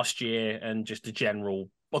last year, and just the general,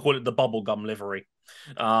 I call it the bubblegum livery.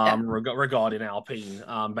 Regarding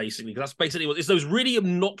Alpine, basically, because that's basically what it's those really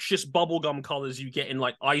obnoxious bubblegum colors you get in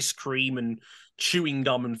like ice cream and chewing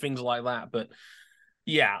gum and things like that. But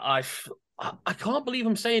yeah, I can't believe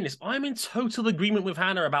I'm saying this. I'm in total agreement with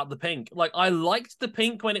Hannah about the pink. Like, I liked the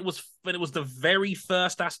pink when it was the very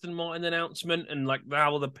first Aston Martin announcement, and like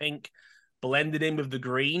how the pink blended in with the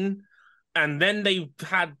green. And then they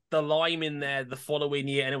had the lime in there the following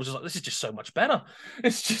year, and it was just like, this is just so much better.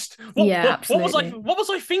 It's just what was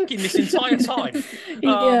I thinking this entire time?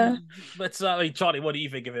 Yeah. But Charlie, what do you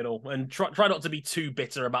think of it all? And try not to be too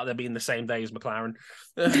bitter about there being the same day as McLaren.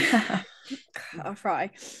 I'll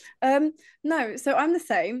try. No, so I'm the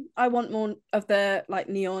same. I want more of the like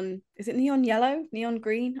neon. Is it neon yellow? Neon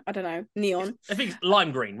green? I don't know. Neon. I think it's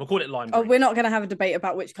lime green. We'll call it lime green. Oh, we're not going to have a debate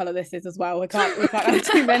about which color this is as well. We can't have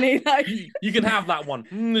too many. Like... you can have that one.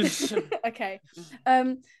 Okay.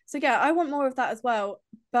 So yeah, I want more of that as well.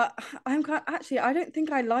 But I don't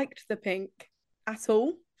think I liked the pink at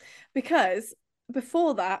all, because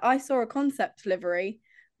before that I saw a concept livery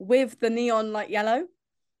with the neon like yellow,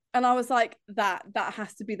 and I was like, that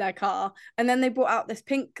has to be their car. And then they brought out this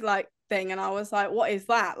pink like thing, and I was like, what is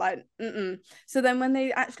that? Like, So then when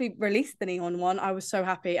they actually released the neon one, I was so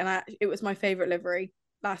happy, and it was my favorite livery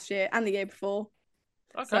last year and the year before.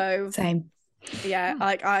 Okay. So same. Yeah,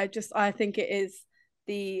 like I think it is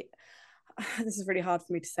the. This is really hard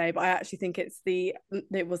for me to say, but I actually think it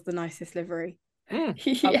was the nicest livery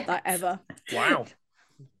that ever. Wow.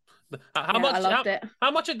 I loved it.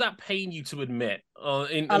 How much did that pain you to admit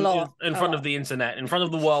in front of the internet, in front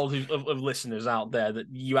of the world of listeners out there, that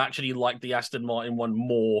you actually liked the Aston Martin one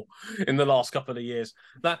more in the last couple of years?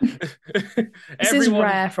 This is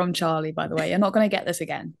rare from Charlie, by the way. You're not going to get this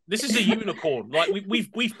again. This is a unicorn. Like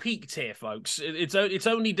we've peaked here, folks. It's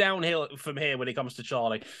only downhill from here when it comes to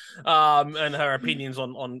Charlie, and her opinions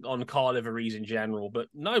on car liveries in general. But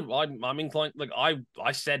no, I'm inclined. Like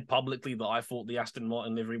I said publicly that I thought the Aston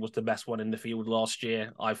Martin livery was the best one in the field last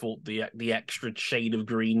year. I thought the extra shade of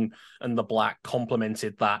green and the black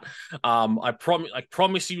complemented that. I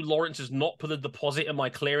promise you, Lawrence has not put a deposit in my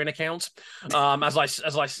clearing account. As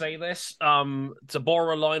I say this, to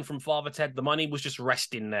borrow a line from Father Ted, the money was just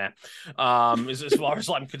resting there. As far as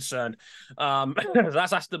I'm concerned,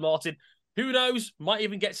 that's Aston Martin. Who knows? Might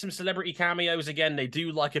even get some celebrity cameos again. They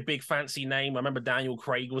do like a big fancy name. I remember Daniel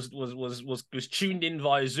Craig was tuned in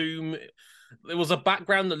via Zoom There was a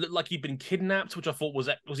background that looked like he'd been kidnapped, which I thought was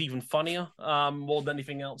even funnier, more than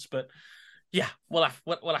anything else. But yeah, we'll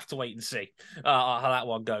have to wait and see how that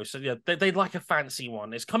one goes. So yeah, they'd like a fancy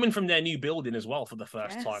one. It's coming from their new building as well for the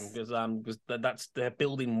first time, because that's their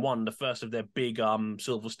building one, the first of their big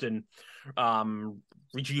Silverstone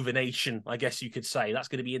rejuvenation, I guess you could say. That's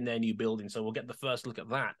going to be in their new building, so we'll get the first look at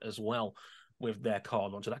that as well with their car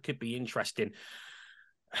launch. So that could be interesting.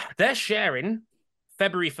 They're sharing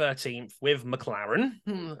February 13th with McLaren,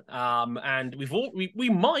 and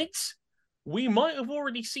we might have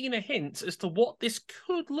already seen a hint as to what this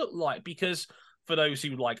could look like, because for those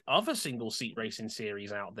who like other single seat racing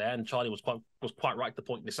series out there, and Charlie was quite right to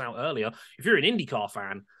point this out earlier, if you're an IndyCar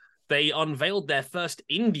fan, they unveiled their first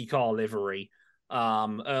IndyCar livery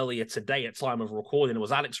earlier today at time of recording. It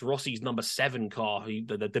was Alex Rossi's number 7 car,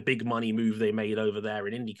 the big money move they made over there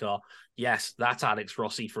in IndyCar. Yes, that's Alex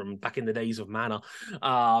Rossi from back in the days of Manor.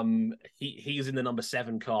 He's in the number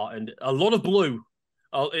 7 car, and a lot of blue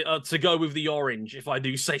to go with the orange, if I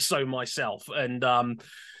do say so myself. And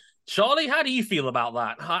Charlie, how do you feel about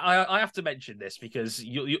that? I have to mention this because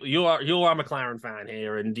you're a McLaren fan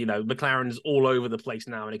here, and you know McLaren's all over the place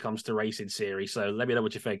now when it comes to racing series. So let me know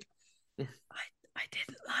what you think. I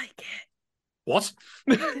didn't like it. What?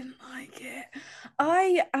 I didn't like it.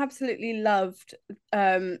 I absolutely loved.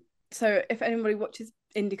 So if anybody watches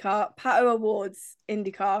IndyCar, Pato O'Ward's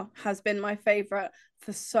IndyCar has been my favorite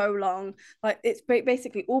for so long. Like it's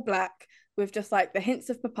basically all black with just like the hints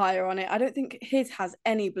of papaya on it. I don't think his has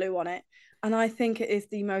any blue on it, and I think it is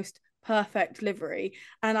the most perfect livery.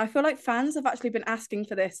 And I feel like fans have actually been asking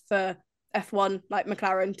for this for F1, like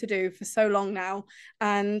McLaren, to do for so long now,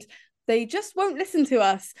 and they just won't listen to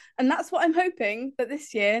us. And that's what I'm hoping that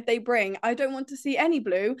this year they bring. I don't want to see any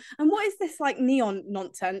blue. And what is this like neon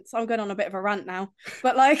nonsense? I'm going on a bit of a rant now,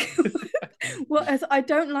 but like, I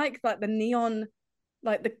don't like the neon,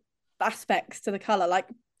 like the aspects to the color. Like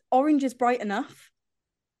orange is bright enough.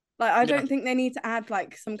 Like I don't think they need to add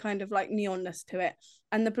like some kind of like neonness to it.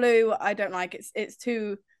 And the blue, I don't like. It's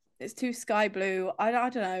too sky blue. I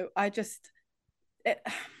don't know.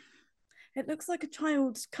 It looks like a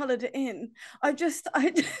child's coloured it in. I just don't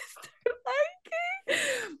like it.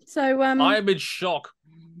 So I'm in shock.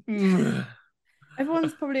 I'm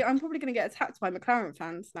probably gonna get attacked by McLaren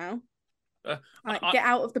fans now. Get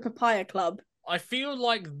out of the papaya club. I feel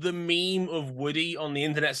like the meme of Woody on the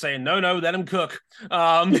internet saying, no, let him cook.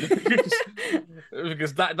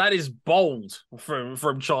 Because that is bold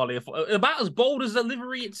from Charlie. About as bold as the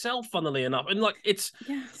livery itself, funnily enough. And like it's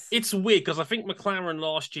weird because I think McLaren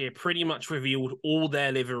last year pretty much revealed all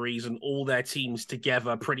their liveries and all their teams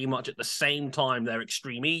together pretty much at the same time. Their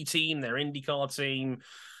Extreme E team, their IndyCar team,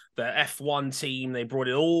 their F1 team. They brought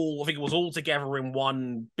it all, I think it was all together in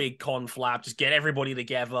one big conflab, just get everybody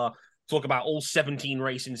together. Talk about all 17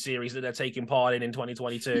 racing series that they're taking part in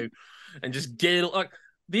 2022 and just get like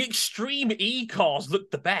the Extreme E cars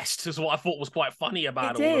looked the best is what I thought was quite funny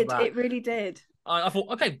about all of that. It really did. I thought,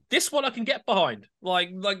 okay, this one I can get behind. Like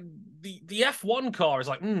the F1 car is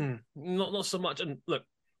like, not so much. And look,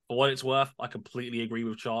 for what it's worth, I completely agree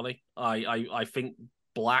with Charlie. I think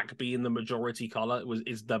black being the majority color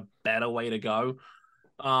is the better way to go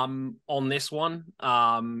on this one.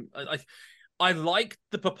 I like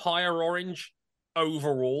the papaya orange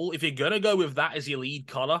overall. If you're going to go with that as your lead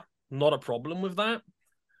color, not a problem with that.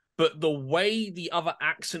 But the way the other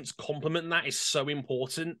accents complement that is so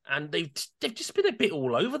important. And they've just been a bit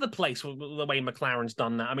all over the place with the way McLaren's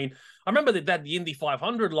done that. I mean, I remember they had the Indy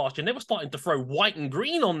 500 last year, and they were starting to throw white and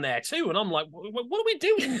green on there too. And I'm like, what are we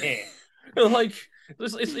doing here? Like,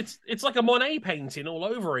 it's like a Monet painting all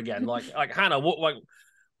over again. Like Hannah,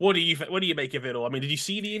 what do you make of it all? I mean, did you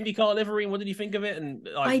see the IndyCar livery and what did you think of it? And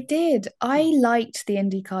I did. I liked the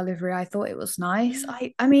IndyCar livery. I thought it was nice.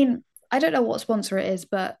 I mean, I don't know what sponsor it is,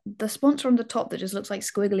 but the sponsor on the top that just looks like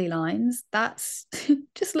squiggly lines, that's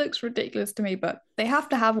just looks ridiculous to me, but they have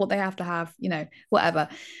to have what they have to have, whatever.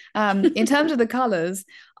 In terms of the colors,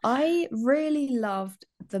 I really loved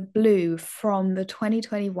the blue from the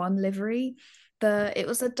 2021 livery. It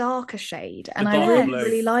was a darker shade and I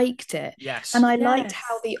really liked it. Yes. And I liked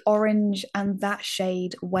how the orange and that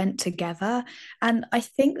shade went together. And I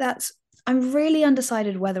think I'm really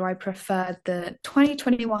undecided whether I preferred the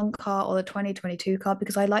 2021 car or the 2022 car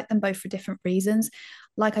because I like them both for different reasons.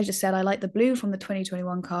 Like I just said, I like the blue from the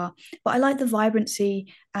 2021 car, but I like the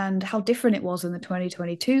vibrancy and how different it was in the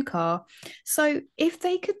 2022 car. So if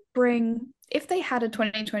they had a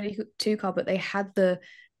 2022 car, but they had the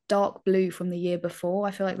dark blue from the year before,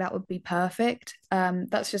 I feel like that would be perfect.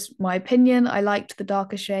 That's just my opinion. I liked the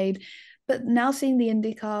darker shade, but now seeing the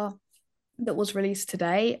IndyCar, that was released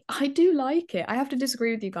today. I do like it. I have to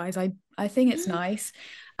disagree with you guys. I think it's nice.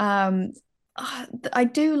 I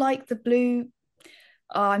do like the blue.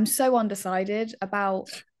 I'm so undecided about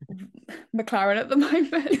McLaren at the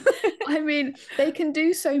moment. I mean, they can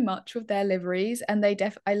do so much with their liveries, and I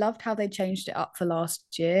loved how they changed it up for last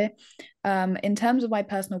year. In terms of my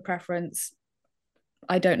personal preference,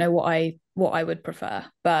 I don't know what I would prefer,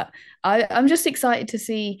 but I'm just excited to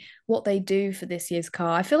see what they do for this year's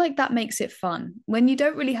car. I feel like that makes it fun. When you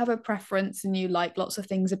don't really have a preference and you like lots of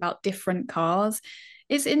things about different cars,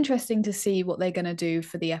 it's interesting to see what they're going to do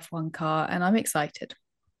for the F1 car, and I'm excited.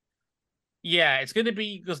 Yeah, it's going to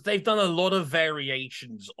be because they've done a lot of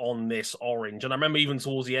variations on this orange. And I remember even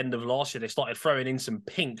towards the end of last year, they started throwing in some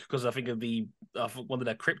pink because I think of one of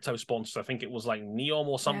their crypto sponsors. I think it was like Neom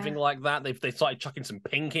or something like that. They started chucking some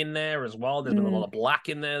pink in there as well. There's been a lot of black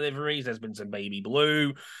in their liveries. There's been some baby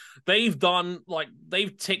blue. They've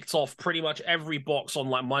ticked off pretty much every box on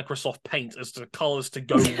like Microsoft Paint as to colors to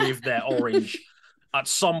go with their orange at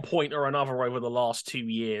some point or another over the last 2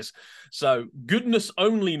 years. So goodness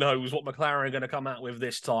only knows what McLaren are going to come out with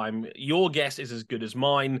this time. Your guess is as good as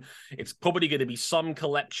mine. It's probably going to be some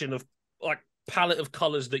collection of like palette of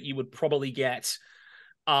colors that you would probably get.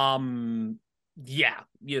 Probably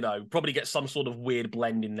get some sort of weird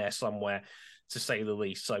blend in there somewhere, to say the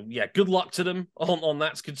least. So yeah, good luck to them on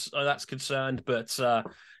that's concerned. But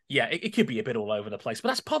it could be a bit all over the place, but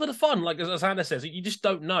that's part of the fun. Like as Hannah says, you just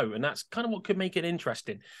don't know, and that's kind of what could make it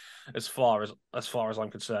interesting, as far as I'm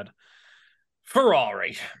concerned.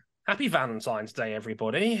 Ferrari, happy Valentine's Day,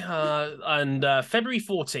 everybody! And February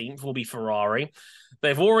 14th will be Ferrari.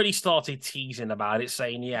 They've already started teasing about it,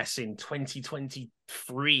 saying yes, in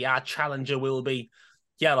 2023 our challenger will be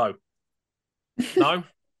yellow. No.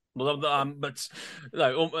 But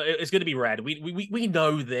no, it's going to be red. We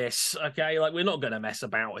know this, okay? Like, we're not going to mess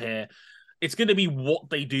about here. It's going to be what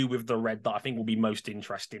they do with the red that I think will be most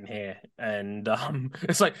interesting here. And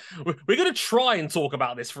it's like we're going to try and talk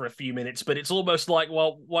about this for a few minutes, but it's almost like,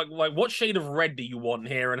 well, like what shade of red do you want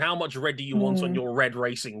here, and how much red do you want on your red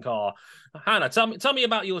racing car? Hannah, tell me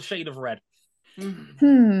about your shade of red.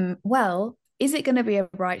 Well, is it going to be a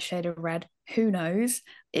bright shade of red? Who knows?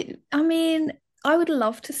 I would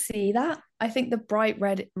love to see that. I think the bright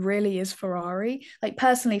red really is Ferrari. Like,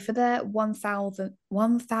 personally, for their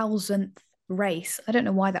 1000th race, I don't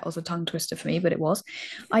know why that was a tongue twister for me, but it was.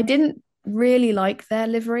 I didn't really like their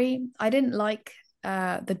livery. I didn't like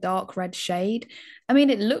the dark red shade. I mean,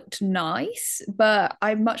 it looked nice, but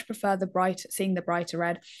I much prefer seeing the brighter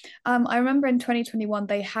red. I remember in 2021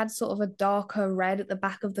 they had sort of a darker red at the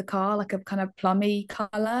back of the car, like a kind of plummy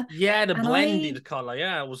color. Yeah, the blended color.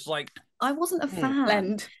 Yeah, it was like, I wasn't a fan.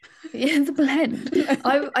 Blend. Yeah, the blend.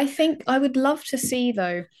 I think I would love to see,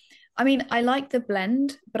 though. I mean, I like the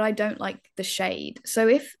blend, but I don't like the shade. So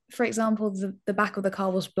if, for example, the back of the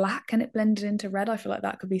car was black and it blended into red, I feel like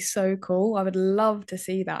that could be so cool. I would love to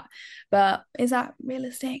see that. But is that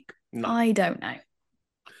realistic? No. I don't know.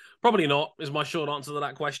 Probably not, is my short answer to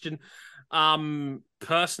that question.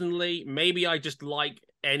 Personally, maybe I just like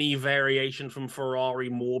any variation from Ferrari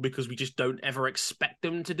more because we just don't ever expect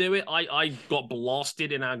them to do it. I got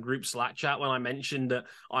blasted in our group Slack chat when I mentioned that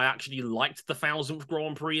I actually liked the 1000th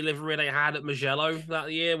Grand Prix livery they had at Mugello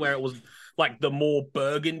that year, where it was like the more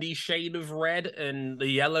burgundy shade of red and the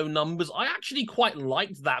yellow numbers. I actually quite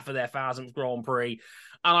liked that for their 1000th Grand Prix.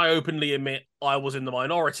 And I openly admit I was in the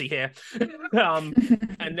minority here.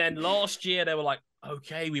 And then last year they were like,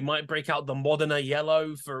 okay, we might break out the Modena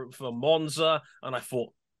yellow for Monza. And I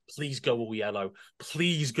thought, please go all yellow.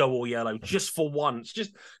 Please go all yellow just for once.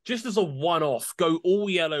 Just as a one-off, go all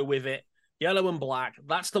yellow with it. Yellow and black.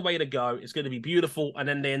 That's the way to go. It's going to be beautiful. And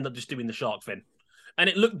then they end up just doing the shark fin. And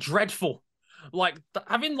it looked dreadful. Like,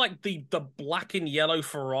 having like the black and yellow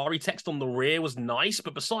Ferrari text on the rear was nice.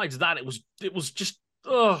 But besides that, it was just,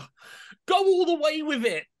 go all the way with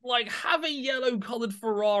it. Like, have a yellow colored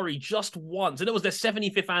Ferrari just once. And it was their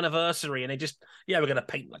 75th anniversary, and they just, we're gonna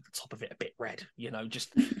paint like the top of it a bit red,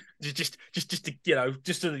 just to the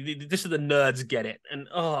nerds get it. And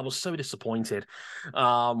I was so disappointed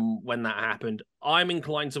when that happened. I'm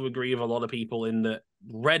inclined to agree with a lot of people in that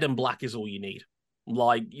red and black is all you need.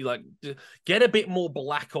 Get a bit more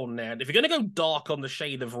black on there. If you're going to go dark on the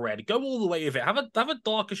shade of red, go all the way with it. Have a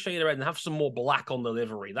darker shade of red and have some more black on the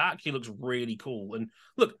livery. That actually looks really cool. And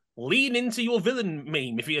look, lean into your villain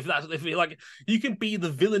meme. If you're like, you can be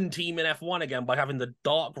the villain team in F1 again by having the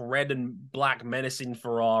dark red and black menacing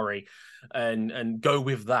Ferrari and go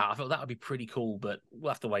with that. I thought that would be pretty cool, but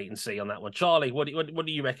we'll have to wait and see on that one. Charlie, what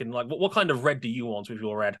do you reckon? Like, what kind of red do you want with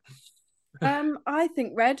your red? I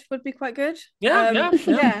think red would be quite good. Yeah.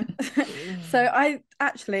 So I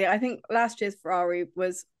think last year's Ferrari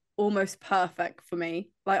was almost perfect for me.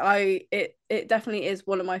 Like it definitely is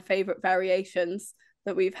one of my favorite variations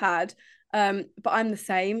that we've had. But I'm the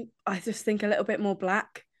same. I just think a little bit more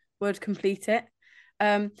black would complete it.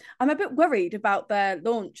 I'm a bit worried about their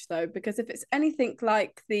launch though, because if it's anything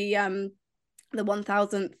like the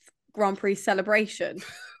 1000th Grand Prix celebration,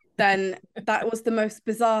 then that was the most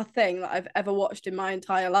bizarre thing that I've ever watched in my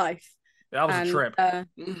entire life. That was a trip.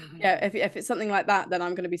 Yeah, if it's something like that, then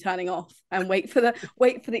I'm going to be turning off and wait for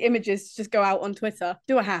the images to just go out on Twitter.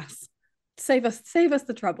 Do a Haas, save us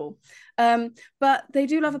the trouble. But they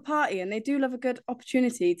do love a party, and they do love a good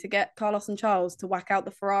opportunity to get Carlos and Charles to whack out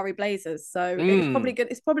the Ferrari Blazers. So it's probably good.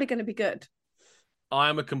 It's probably going to be good. I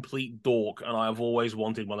am a complete dork, and I've always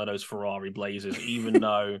wanted one of those Ferrari Blazers, even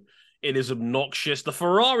though it is obnoxious. The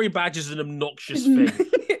Ferrari badge is an obnoxious thing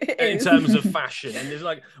in terms of fashion, and it's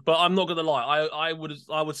like, but I'm not gonna lie. I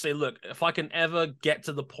would say, look, if I can ever get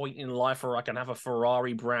to the point in life where I can have a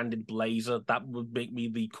Ferrari branded blazer, that would make me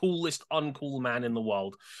the coolest uncool man in the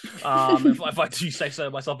world. If I do say so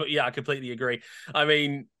myself, but yeah, I completely agree. I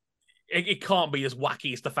mean, it can't be as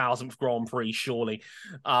wacky as the 1000th Grand Prix, surely.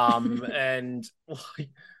 And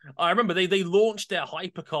I remember they launched their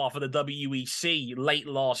hypercar for the WEC late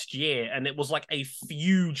last year, and it was like a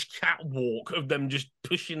huge catwalk of them just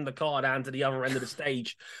pushing the car down to the other end of the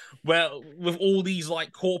stage, where with all these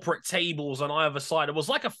like corporate tables on either side. It was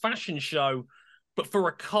like a fashion show, but for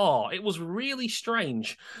a car. It was really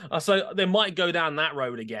strange. So they might go down that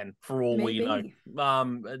road again, for all we know.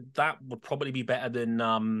 That would probably be better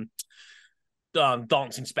than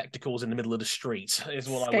dancing spectacles in the middle of the street, is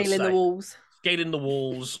what I would say. Scaling the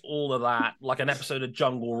walls, all of that, like an episode of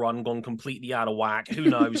Jungle Run gone completely out of whack. Who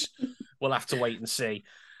knows? We'll have to wait and see.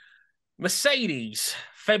 Mercedes,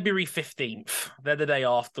 February 15th. They're the day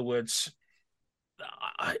afterwards.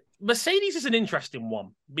 Mercedes is an interesting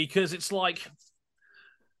one, because it's like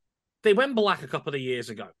they went black a couple of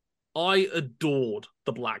years ago. I adored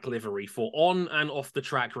the black livery for on and off the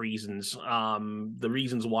track reasons. The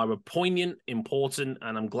reasons why were poignant, important,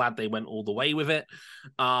 and I'm glad they went all the way with it.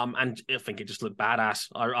 And I think it just looked badass.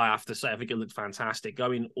 I have to say, I think it looked fantastic.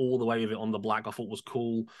 Going all the way with it on the black, I thought was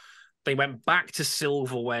cool. They went back to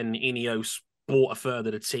silver when Ineos bought a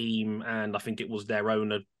further the team, and I think it was their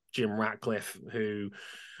owner, Jim Ratcliffe, who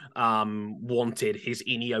wanted his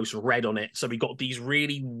Ineos red on it. So we got these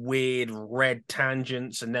really weird red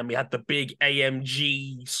tangents, and then we had the big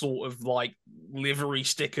AMG sort of like livery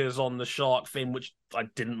stickers on the shark fin, which I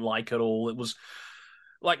didn't like at all. It was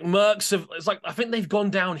like it's like, I think they've gone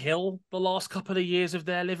downhill the last couple of years of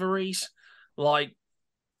their liveries. Like,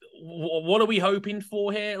 what are we hoping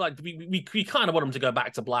for here? Like, we kind of want them to go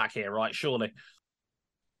back to black here, right? Surely.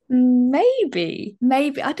 Maybe.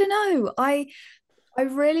 I don't know. I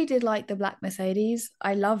really did like the black Mercedes.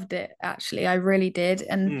 I loved it, actually. I really did.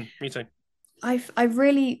 And me too. I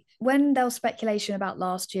really, when there was speculation about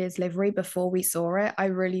last year's livery before we saw it, I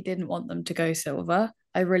really didn't want them to go silver.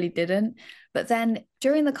 I really didn't. But then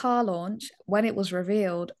during the car launch, when it was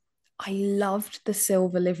revealed, I loved the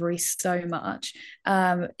silver livery so much.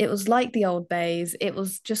 It was like the old days. It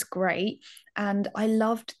was just great. And I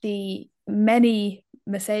loved the many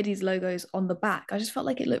Mercedes logos on the back. I just felt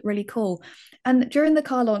like it looked really cool. And during the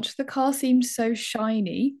car launch, the car seemed so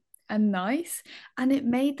shiny and nice, and it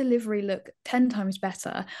made the livery look 10 times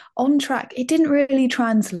better. On track, it didn't really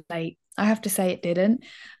translate. I have to say it didn't.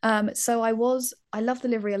 So I loved the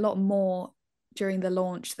livery a lot more during the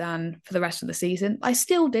launch than for the rest of the season. I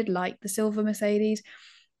still did like the silver Mercedes,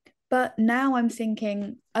 but now I'm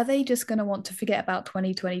thinking, are they just going to want to forget about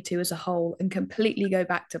 2022 as a whole and completely go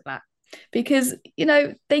back to black? Because,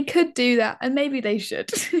 they could do that, and maybe they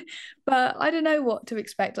should. But I don't know what to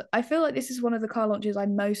expect. I feel like this is one of the car launches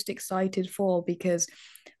I'm most excited for, because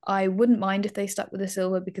I wouldn't mind if they stuck with the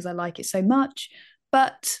silver because I like it so much.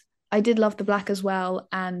 But I did love the black as well.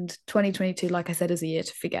 And 2022, like I said, is a year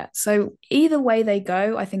to forget. So either way they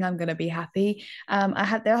go, I think I'm going to be happy. There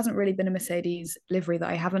hasn't really been a Mercedes livery that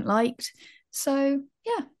I haven't liked. So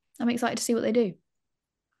yeah, I'm excited to see what they do.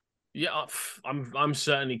 Yeah, I'm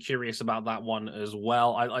certainly curious about that one as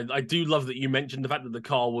well. I do love that you mentioned the fact that the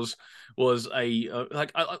car was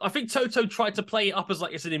I think Toto tried to play it up as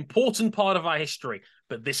like it's an important part of our history,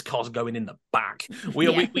 but this car's going in the back. We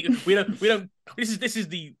don't. This is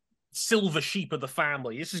the silver sheep of the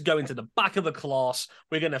family. This is going to the back of the class.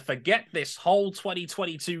 We're going to forget this whole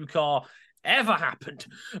 2022 car ever happened.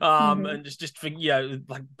 And just for,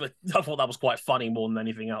 but I thought that was quite funny more than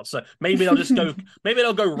anything else. So maybe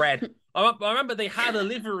they'll go red. I remember they had a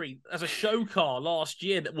livery as a show car last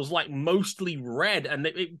year that was like mostly red, and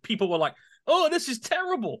people were like, "Oh, this is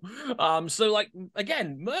terrible." So like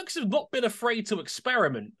again, Mercs have not been afraid to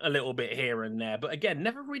experiment a little bit here and there, but again,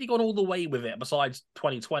 never really gone all the way with it. Besides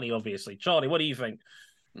 2020, obviously. Charlie, what do you think?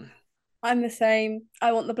 I'm the same.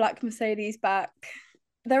 I want the black Mercedes back.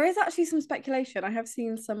 There is actually some speculation. I have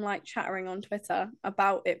seen some like chattering on Twitter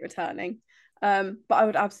about it returning. But I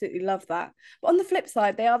would absolutely love that. But on the flip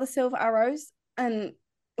side, they are the Silver Arrows, and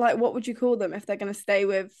like, what would you call them if they're going to stay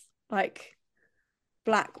with like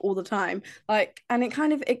black all the time? Like, and it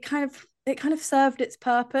kind of served its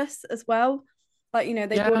purpose as well. Like, you know,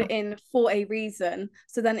 they brought it in for a reason.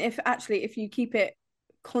 So then if you keep it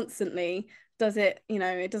constantly, does it, you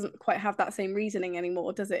know, it doesn't quite have that same reasoning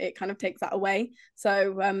anymore, does it? It kind of takes that away.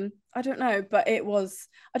 So I don't know, but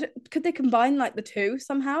could they combine like the two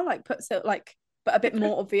somehow, like but a bit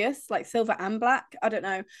more obvious, like silver and black? I don't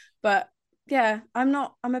know, but yeah, I'm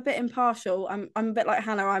a bit impartial. I'm a bit like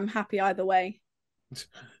Hannah. I'm happy either way.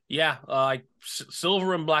 Yeah,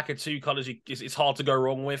 silver and black are two colors it's hard to go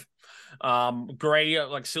wrong with. Gray,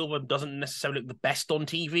 like silver, doesn't necessarily look the best on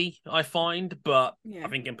TV, I find, but I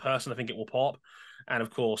think in person, I think it will pop. And of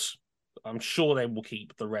course, I'm sure they will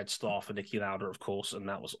keep the red star for Niki Lauda, of course, and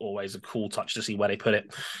that was always a cool touch to see where they put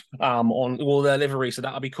it on all their livery, so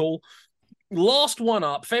that'll be cool. Last one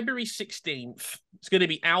up, February 16th, it's going to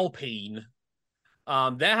be Alpine.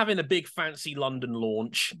 They're having a big fancy London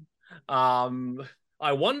launch.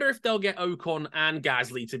 I wonder if they'll get Ocon and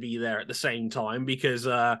Gasly to be there at the same time, because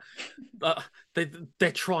they're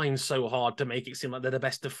trying so hard to make it seem like they're the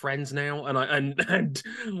best of friends now, and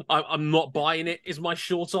I'm not buying it, is my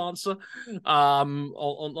short answer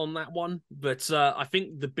on that one. But I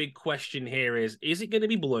think the big question here is it going to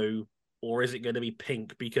be blue or is it going to be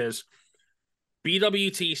pink? Because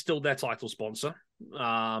BWT is still their title sponsor.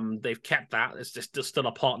 They've kept that. It's just still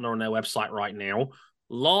a partner on their website right now.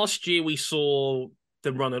 Last year we saw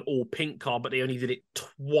them run an all pink car, but they only did it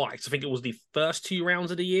twice. I think it was the first 2 rounds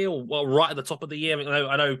of the year, or right at the top of the year.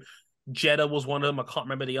 I know Jeddah was one of them. I can't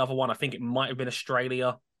remember the other one. I think it might have been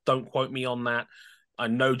Australia. Don't quote me on that. I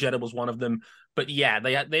know Jeddah was one of them. But yeah,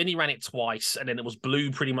 they only ran it twice, and then it was blue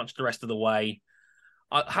pretty much the rest of the way.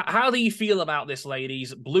 How do you feel about this,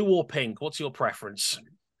 ladies? Blue or pink? What's your preference?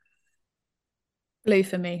 Blue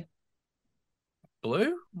for me.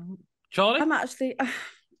 Blue? Charlie? I'm actually...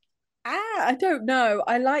 I don't know.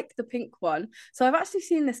 I like the pink one. So I've actually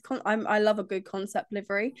seen this. I love a good concept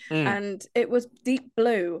livery, and it was deep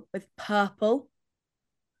blue with purple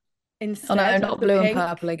instead. Oh no, not blue pink. and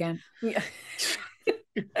purple again. Yeah.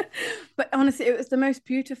 But honestly, it was the most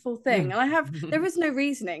beautiful thing, and there is no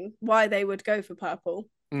reasoning why they would go for purple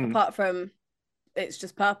apart from it's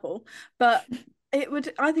just purple. But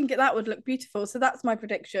I think that would look beautiful. So that's my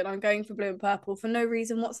prediction. I'm going for blue and purple for no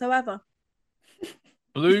reason whatsoever.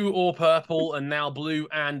 Blue or purple, and now blue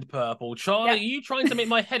and purple. Charlie, Are you trying to make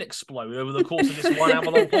my head explode over the course of this 1 hour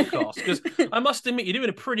long podcast? Because I must admit, you're doing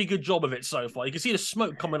a pretty good job of it so far. You can see the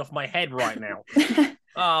smoke coming off my head right now.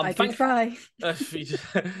 I can try.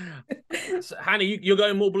 Hannah, you're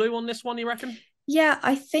going more blue on this one, you reckon? Yeah,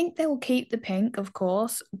 I think they will keep the pink, of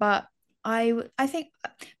course, but I think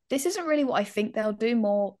this isn't really what I think they'll do,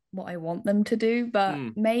 more what I want them to do. But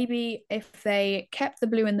maybe if they kept the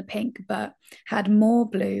blue and the pink, but had more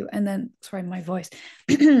blue, and then, sorry, my voice,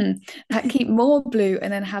 keep more blue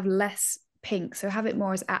and then have less pink. So have it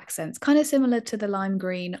more as accents, kind of similar to the lime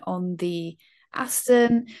green on the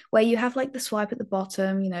Aston, where you have like the swipe at the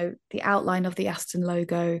bottom, you know, the outline of the Aston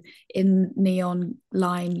logo in neon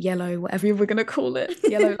lime yellow, whatever we're going to call it,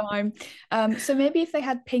 yellow lime. So maybe if they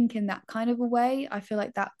had pink in that kind of a way, I feel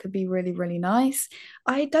like that could be really, really nice.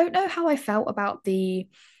 I don't know how I felt about the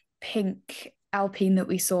pink Alpine that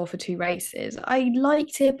we saw for 2 races. I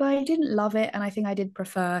liked it, but I didn't love it, and I think I did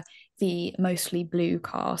prefer the mostly blue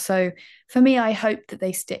car. So for me, I hope that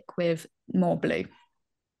they stick with more blue.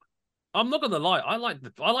 I'm not gonna lie, I liked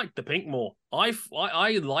the pink more. I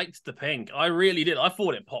liked the pink. I really did. I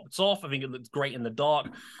thought it popped off. I think it looked great in the dark.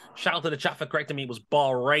 Shout out to the chat for correcting me. It was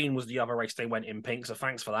Bahrain was the other race they went in pink, so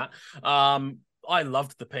thanks for that. I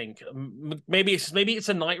loved the pink. Maybe it's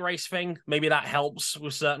a night race thing. Maybe that helps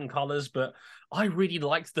with certain colors, but I really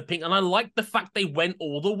liked the pink, and I liked the fact they went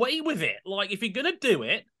all the way with it. Like, if you're gonna do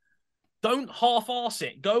it, don't half-arse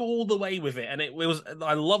it. Go all the way with it. And it was.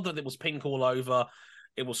 I love that it was pink all over.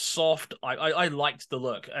 It was soft. I liked the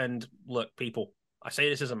look. And look, people, I say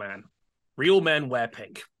this as a man. Real men wear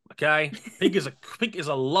pink. Okay, pink is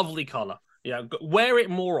a lovely color. Yeah, wear it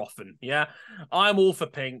more often. Yeah, I'm all for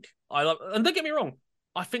pink. And don't get me wrong,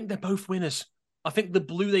 I think they're both winners. I think the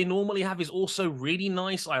blue they normally have is also really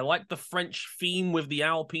nice. I like the French theme with the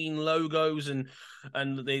Alpine logos and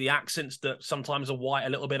the accents that sometimes are white, a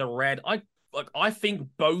little bit of red. I think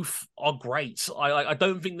both are great. I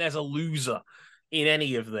don't think there's a loser in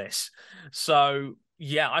any of this. So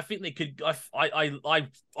yeah, I think they could.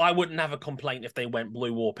 I wouldn't have a complaint if they went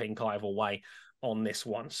blue or pink either way on this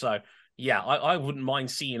one. So yeah, I wouldn't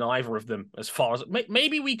mind seeing either of them. As far as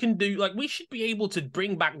maybe we can do, like, we should be able to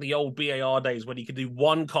bring back the old BAR days when you could do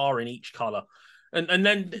one car in each color, and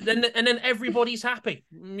then everybody's happy.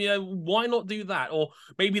 You know, why not do that? Or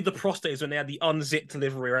maybe the Prost days when they had the unzipped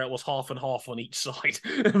livery where it was half and half on each side.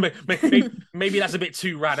 maybe that's a bit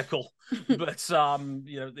too radical, but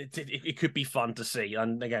you know, it could be fun to see.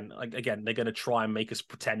 And again, they're going to try and make us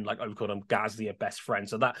pretend like Ocon and Gasly are best friends.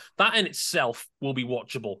 So that in itself will be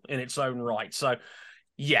watchable in its own right. So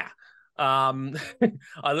yeah.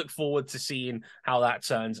 I look forward to seeing how that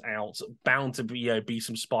turns out. Bound to be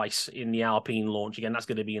some spice in the Alpine launch. Again, that's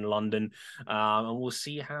going to be in London. And we'll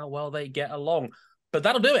see how well they get along. But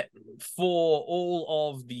that'll do it for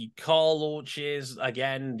all of the car launches.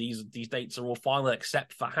 Again, these dates are all final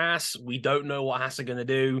except for Haas. We don't know what Haas are going to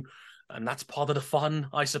do. And that's part of the fun,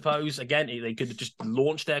 I suppose. Again, they could just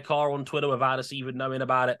launch their car on Twitter without us even knowing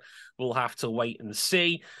about it. We'll have to wait and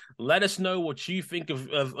see. Let us know what you think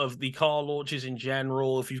of the car launches in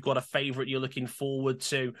general. If you've got a favorite you're looking forward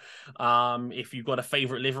to. If you've got a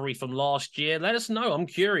favorite livery from last year, let us know. I'm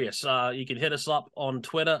curious. You can hit us up on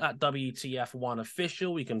Twitter at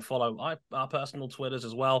WTF1Official. You can follow our personal Twitters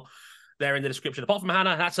as well. They're in the description. Apart from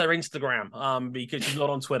Hannah, that's her Instagram, because she's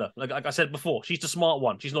not on Twitter. Like I said before, she's the smart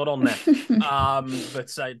one. She's not on there. But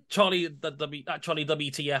Charlie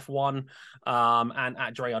WTF1, and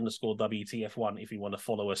at Dre_WTF1 if you want to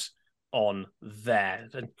follow us on there.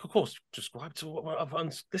 And of course, subscribe to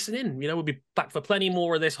and listen in. You know, we'll be back for plenty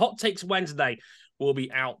more of this. Hot Takes Wednesday will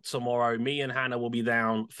be out tomorrow. Me and Hannah will be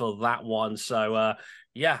down for that one. So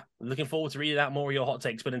yeah, looking forward to reading out more of your hot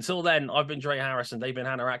takes. But until then, I've been Dre Harrison, they've been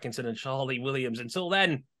Hannah Atkinson and Charlie Williams. Until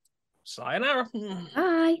then, sayonara.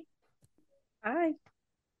 Bye. Bye.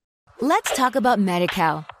 Let's talk about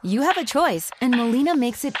Medi-Cal. You have a choice, and Molina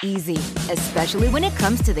makes it easy, especially when it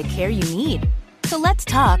comes to the care you need. So let's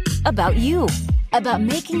talk about you, about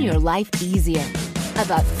making your life easier,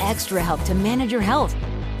 about extra help to manage your health.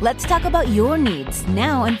 Let's talk about your needs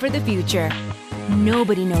now and for the future.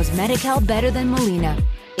 Nobody knows Medi-Cal better than Molina.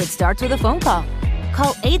 It starts with a phone call.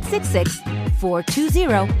 Call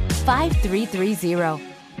 866-420-5330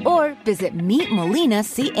 or visit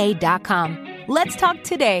meetmolinaca.com. Let's talk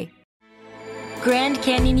today. Grand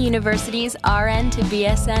Canyon University's RN to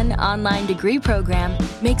BSN online degree program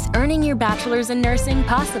makes earning your bachelor's in nursing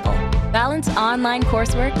possible. Balance online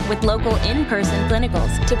coursework with local in-person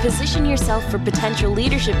clinicals to position yourself for potential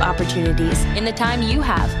leadership opportunities in the time you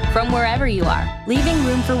have from wherever you are, leaving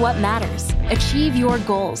room for what matters. Achieve your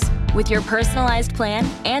goals with your personalized plan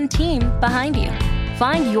and team behind you.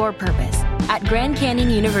 Find your purpose at Grand Canyon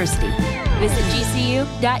University. Visit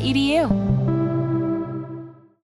gcu.edu.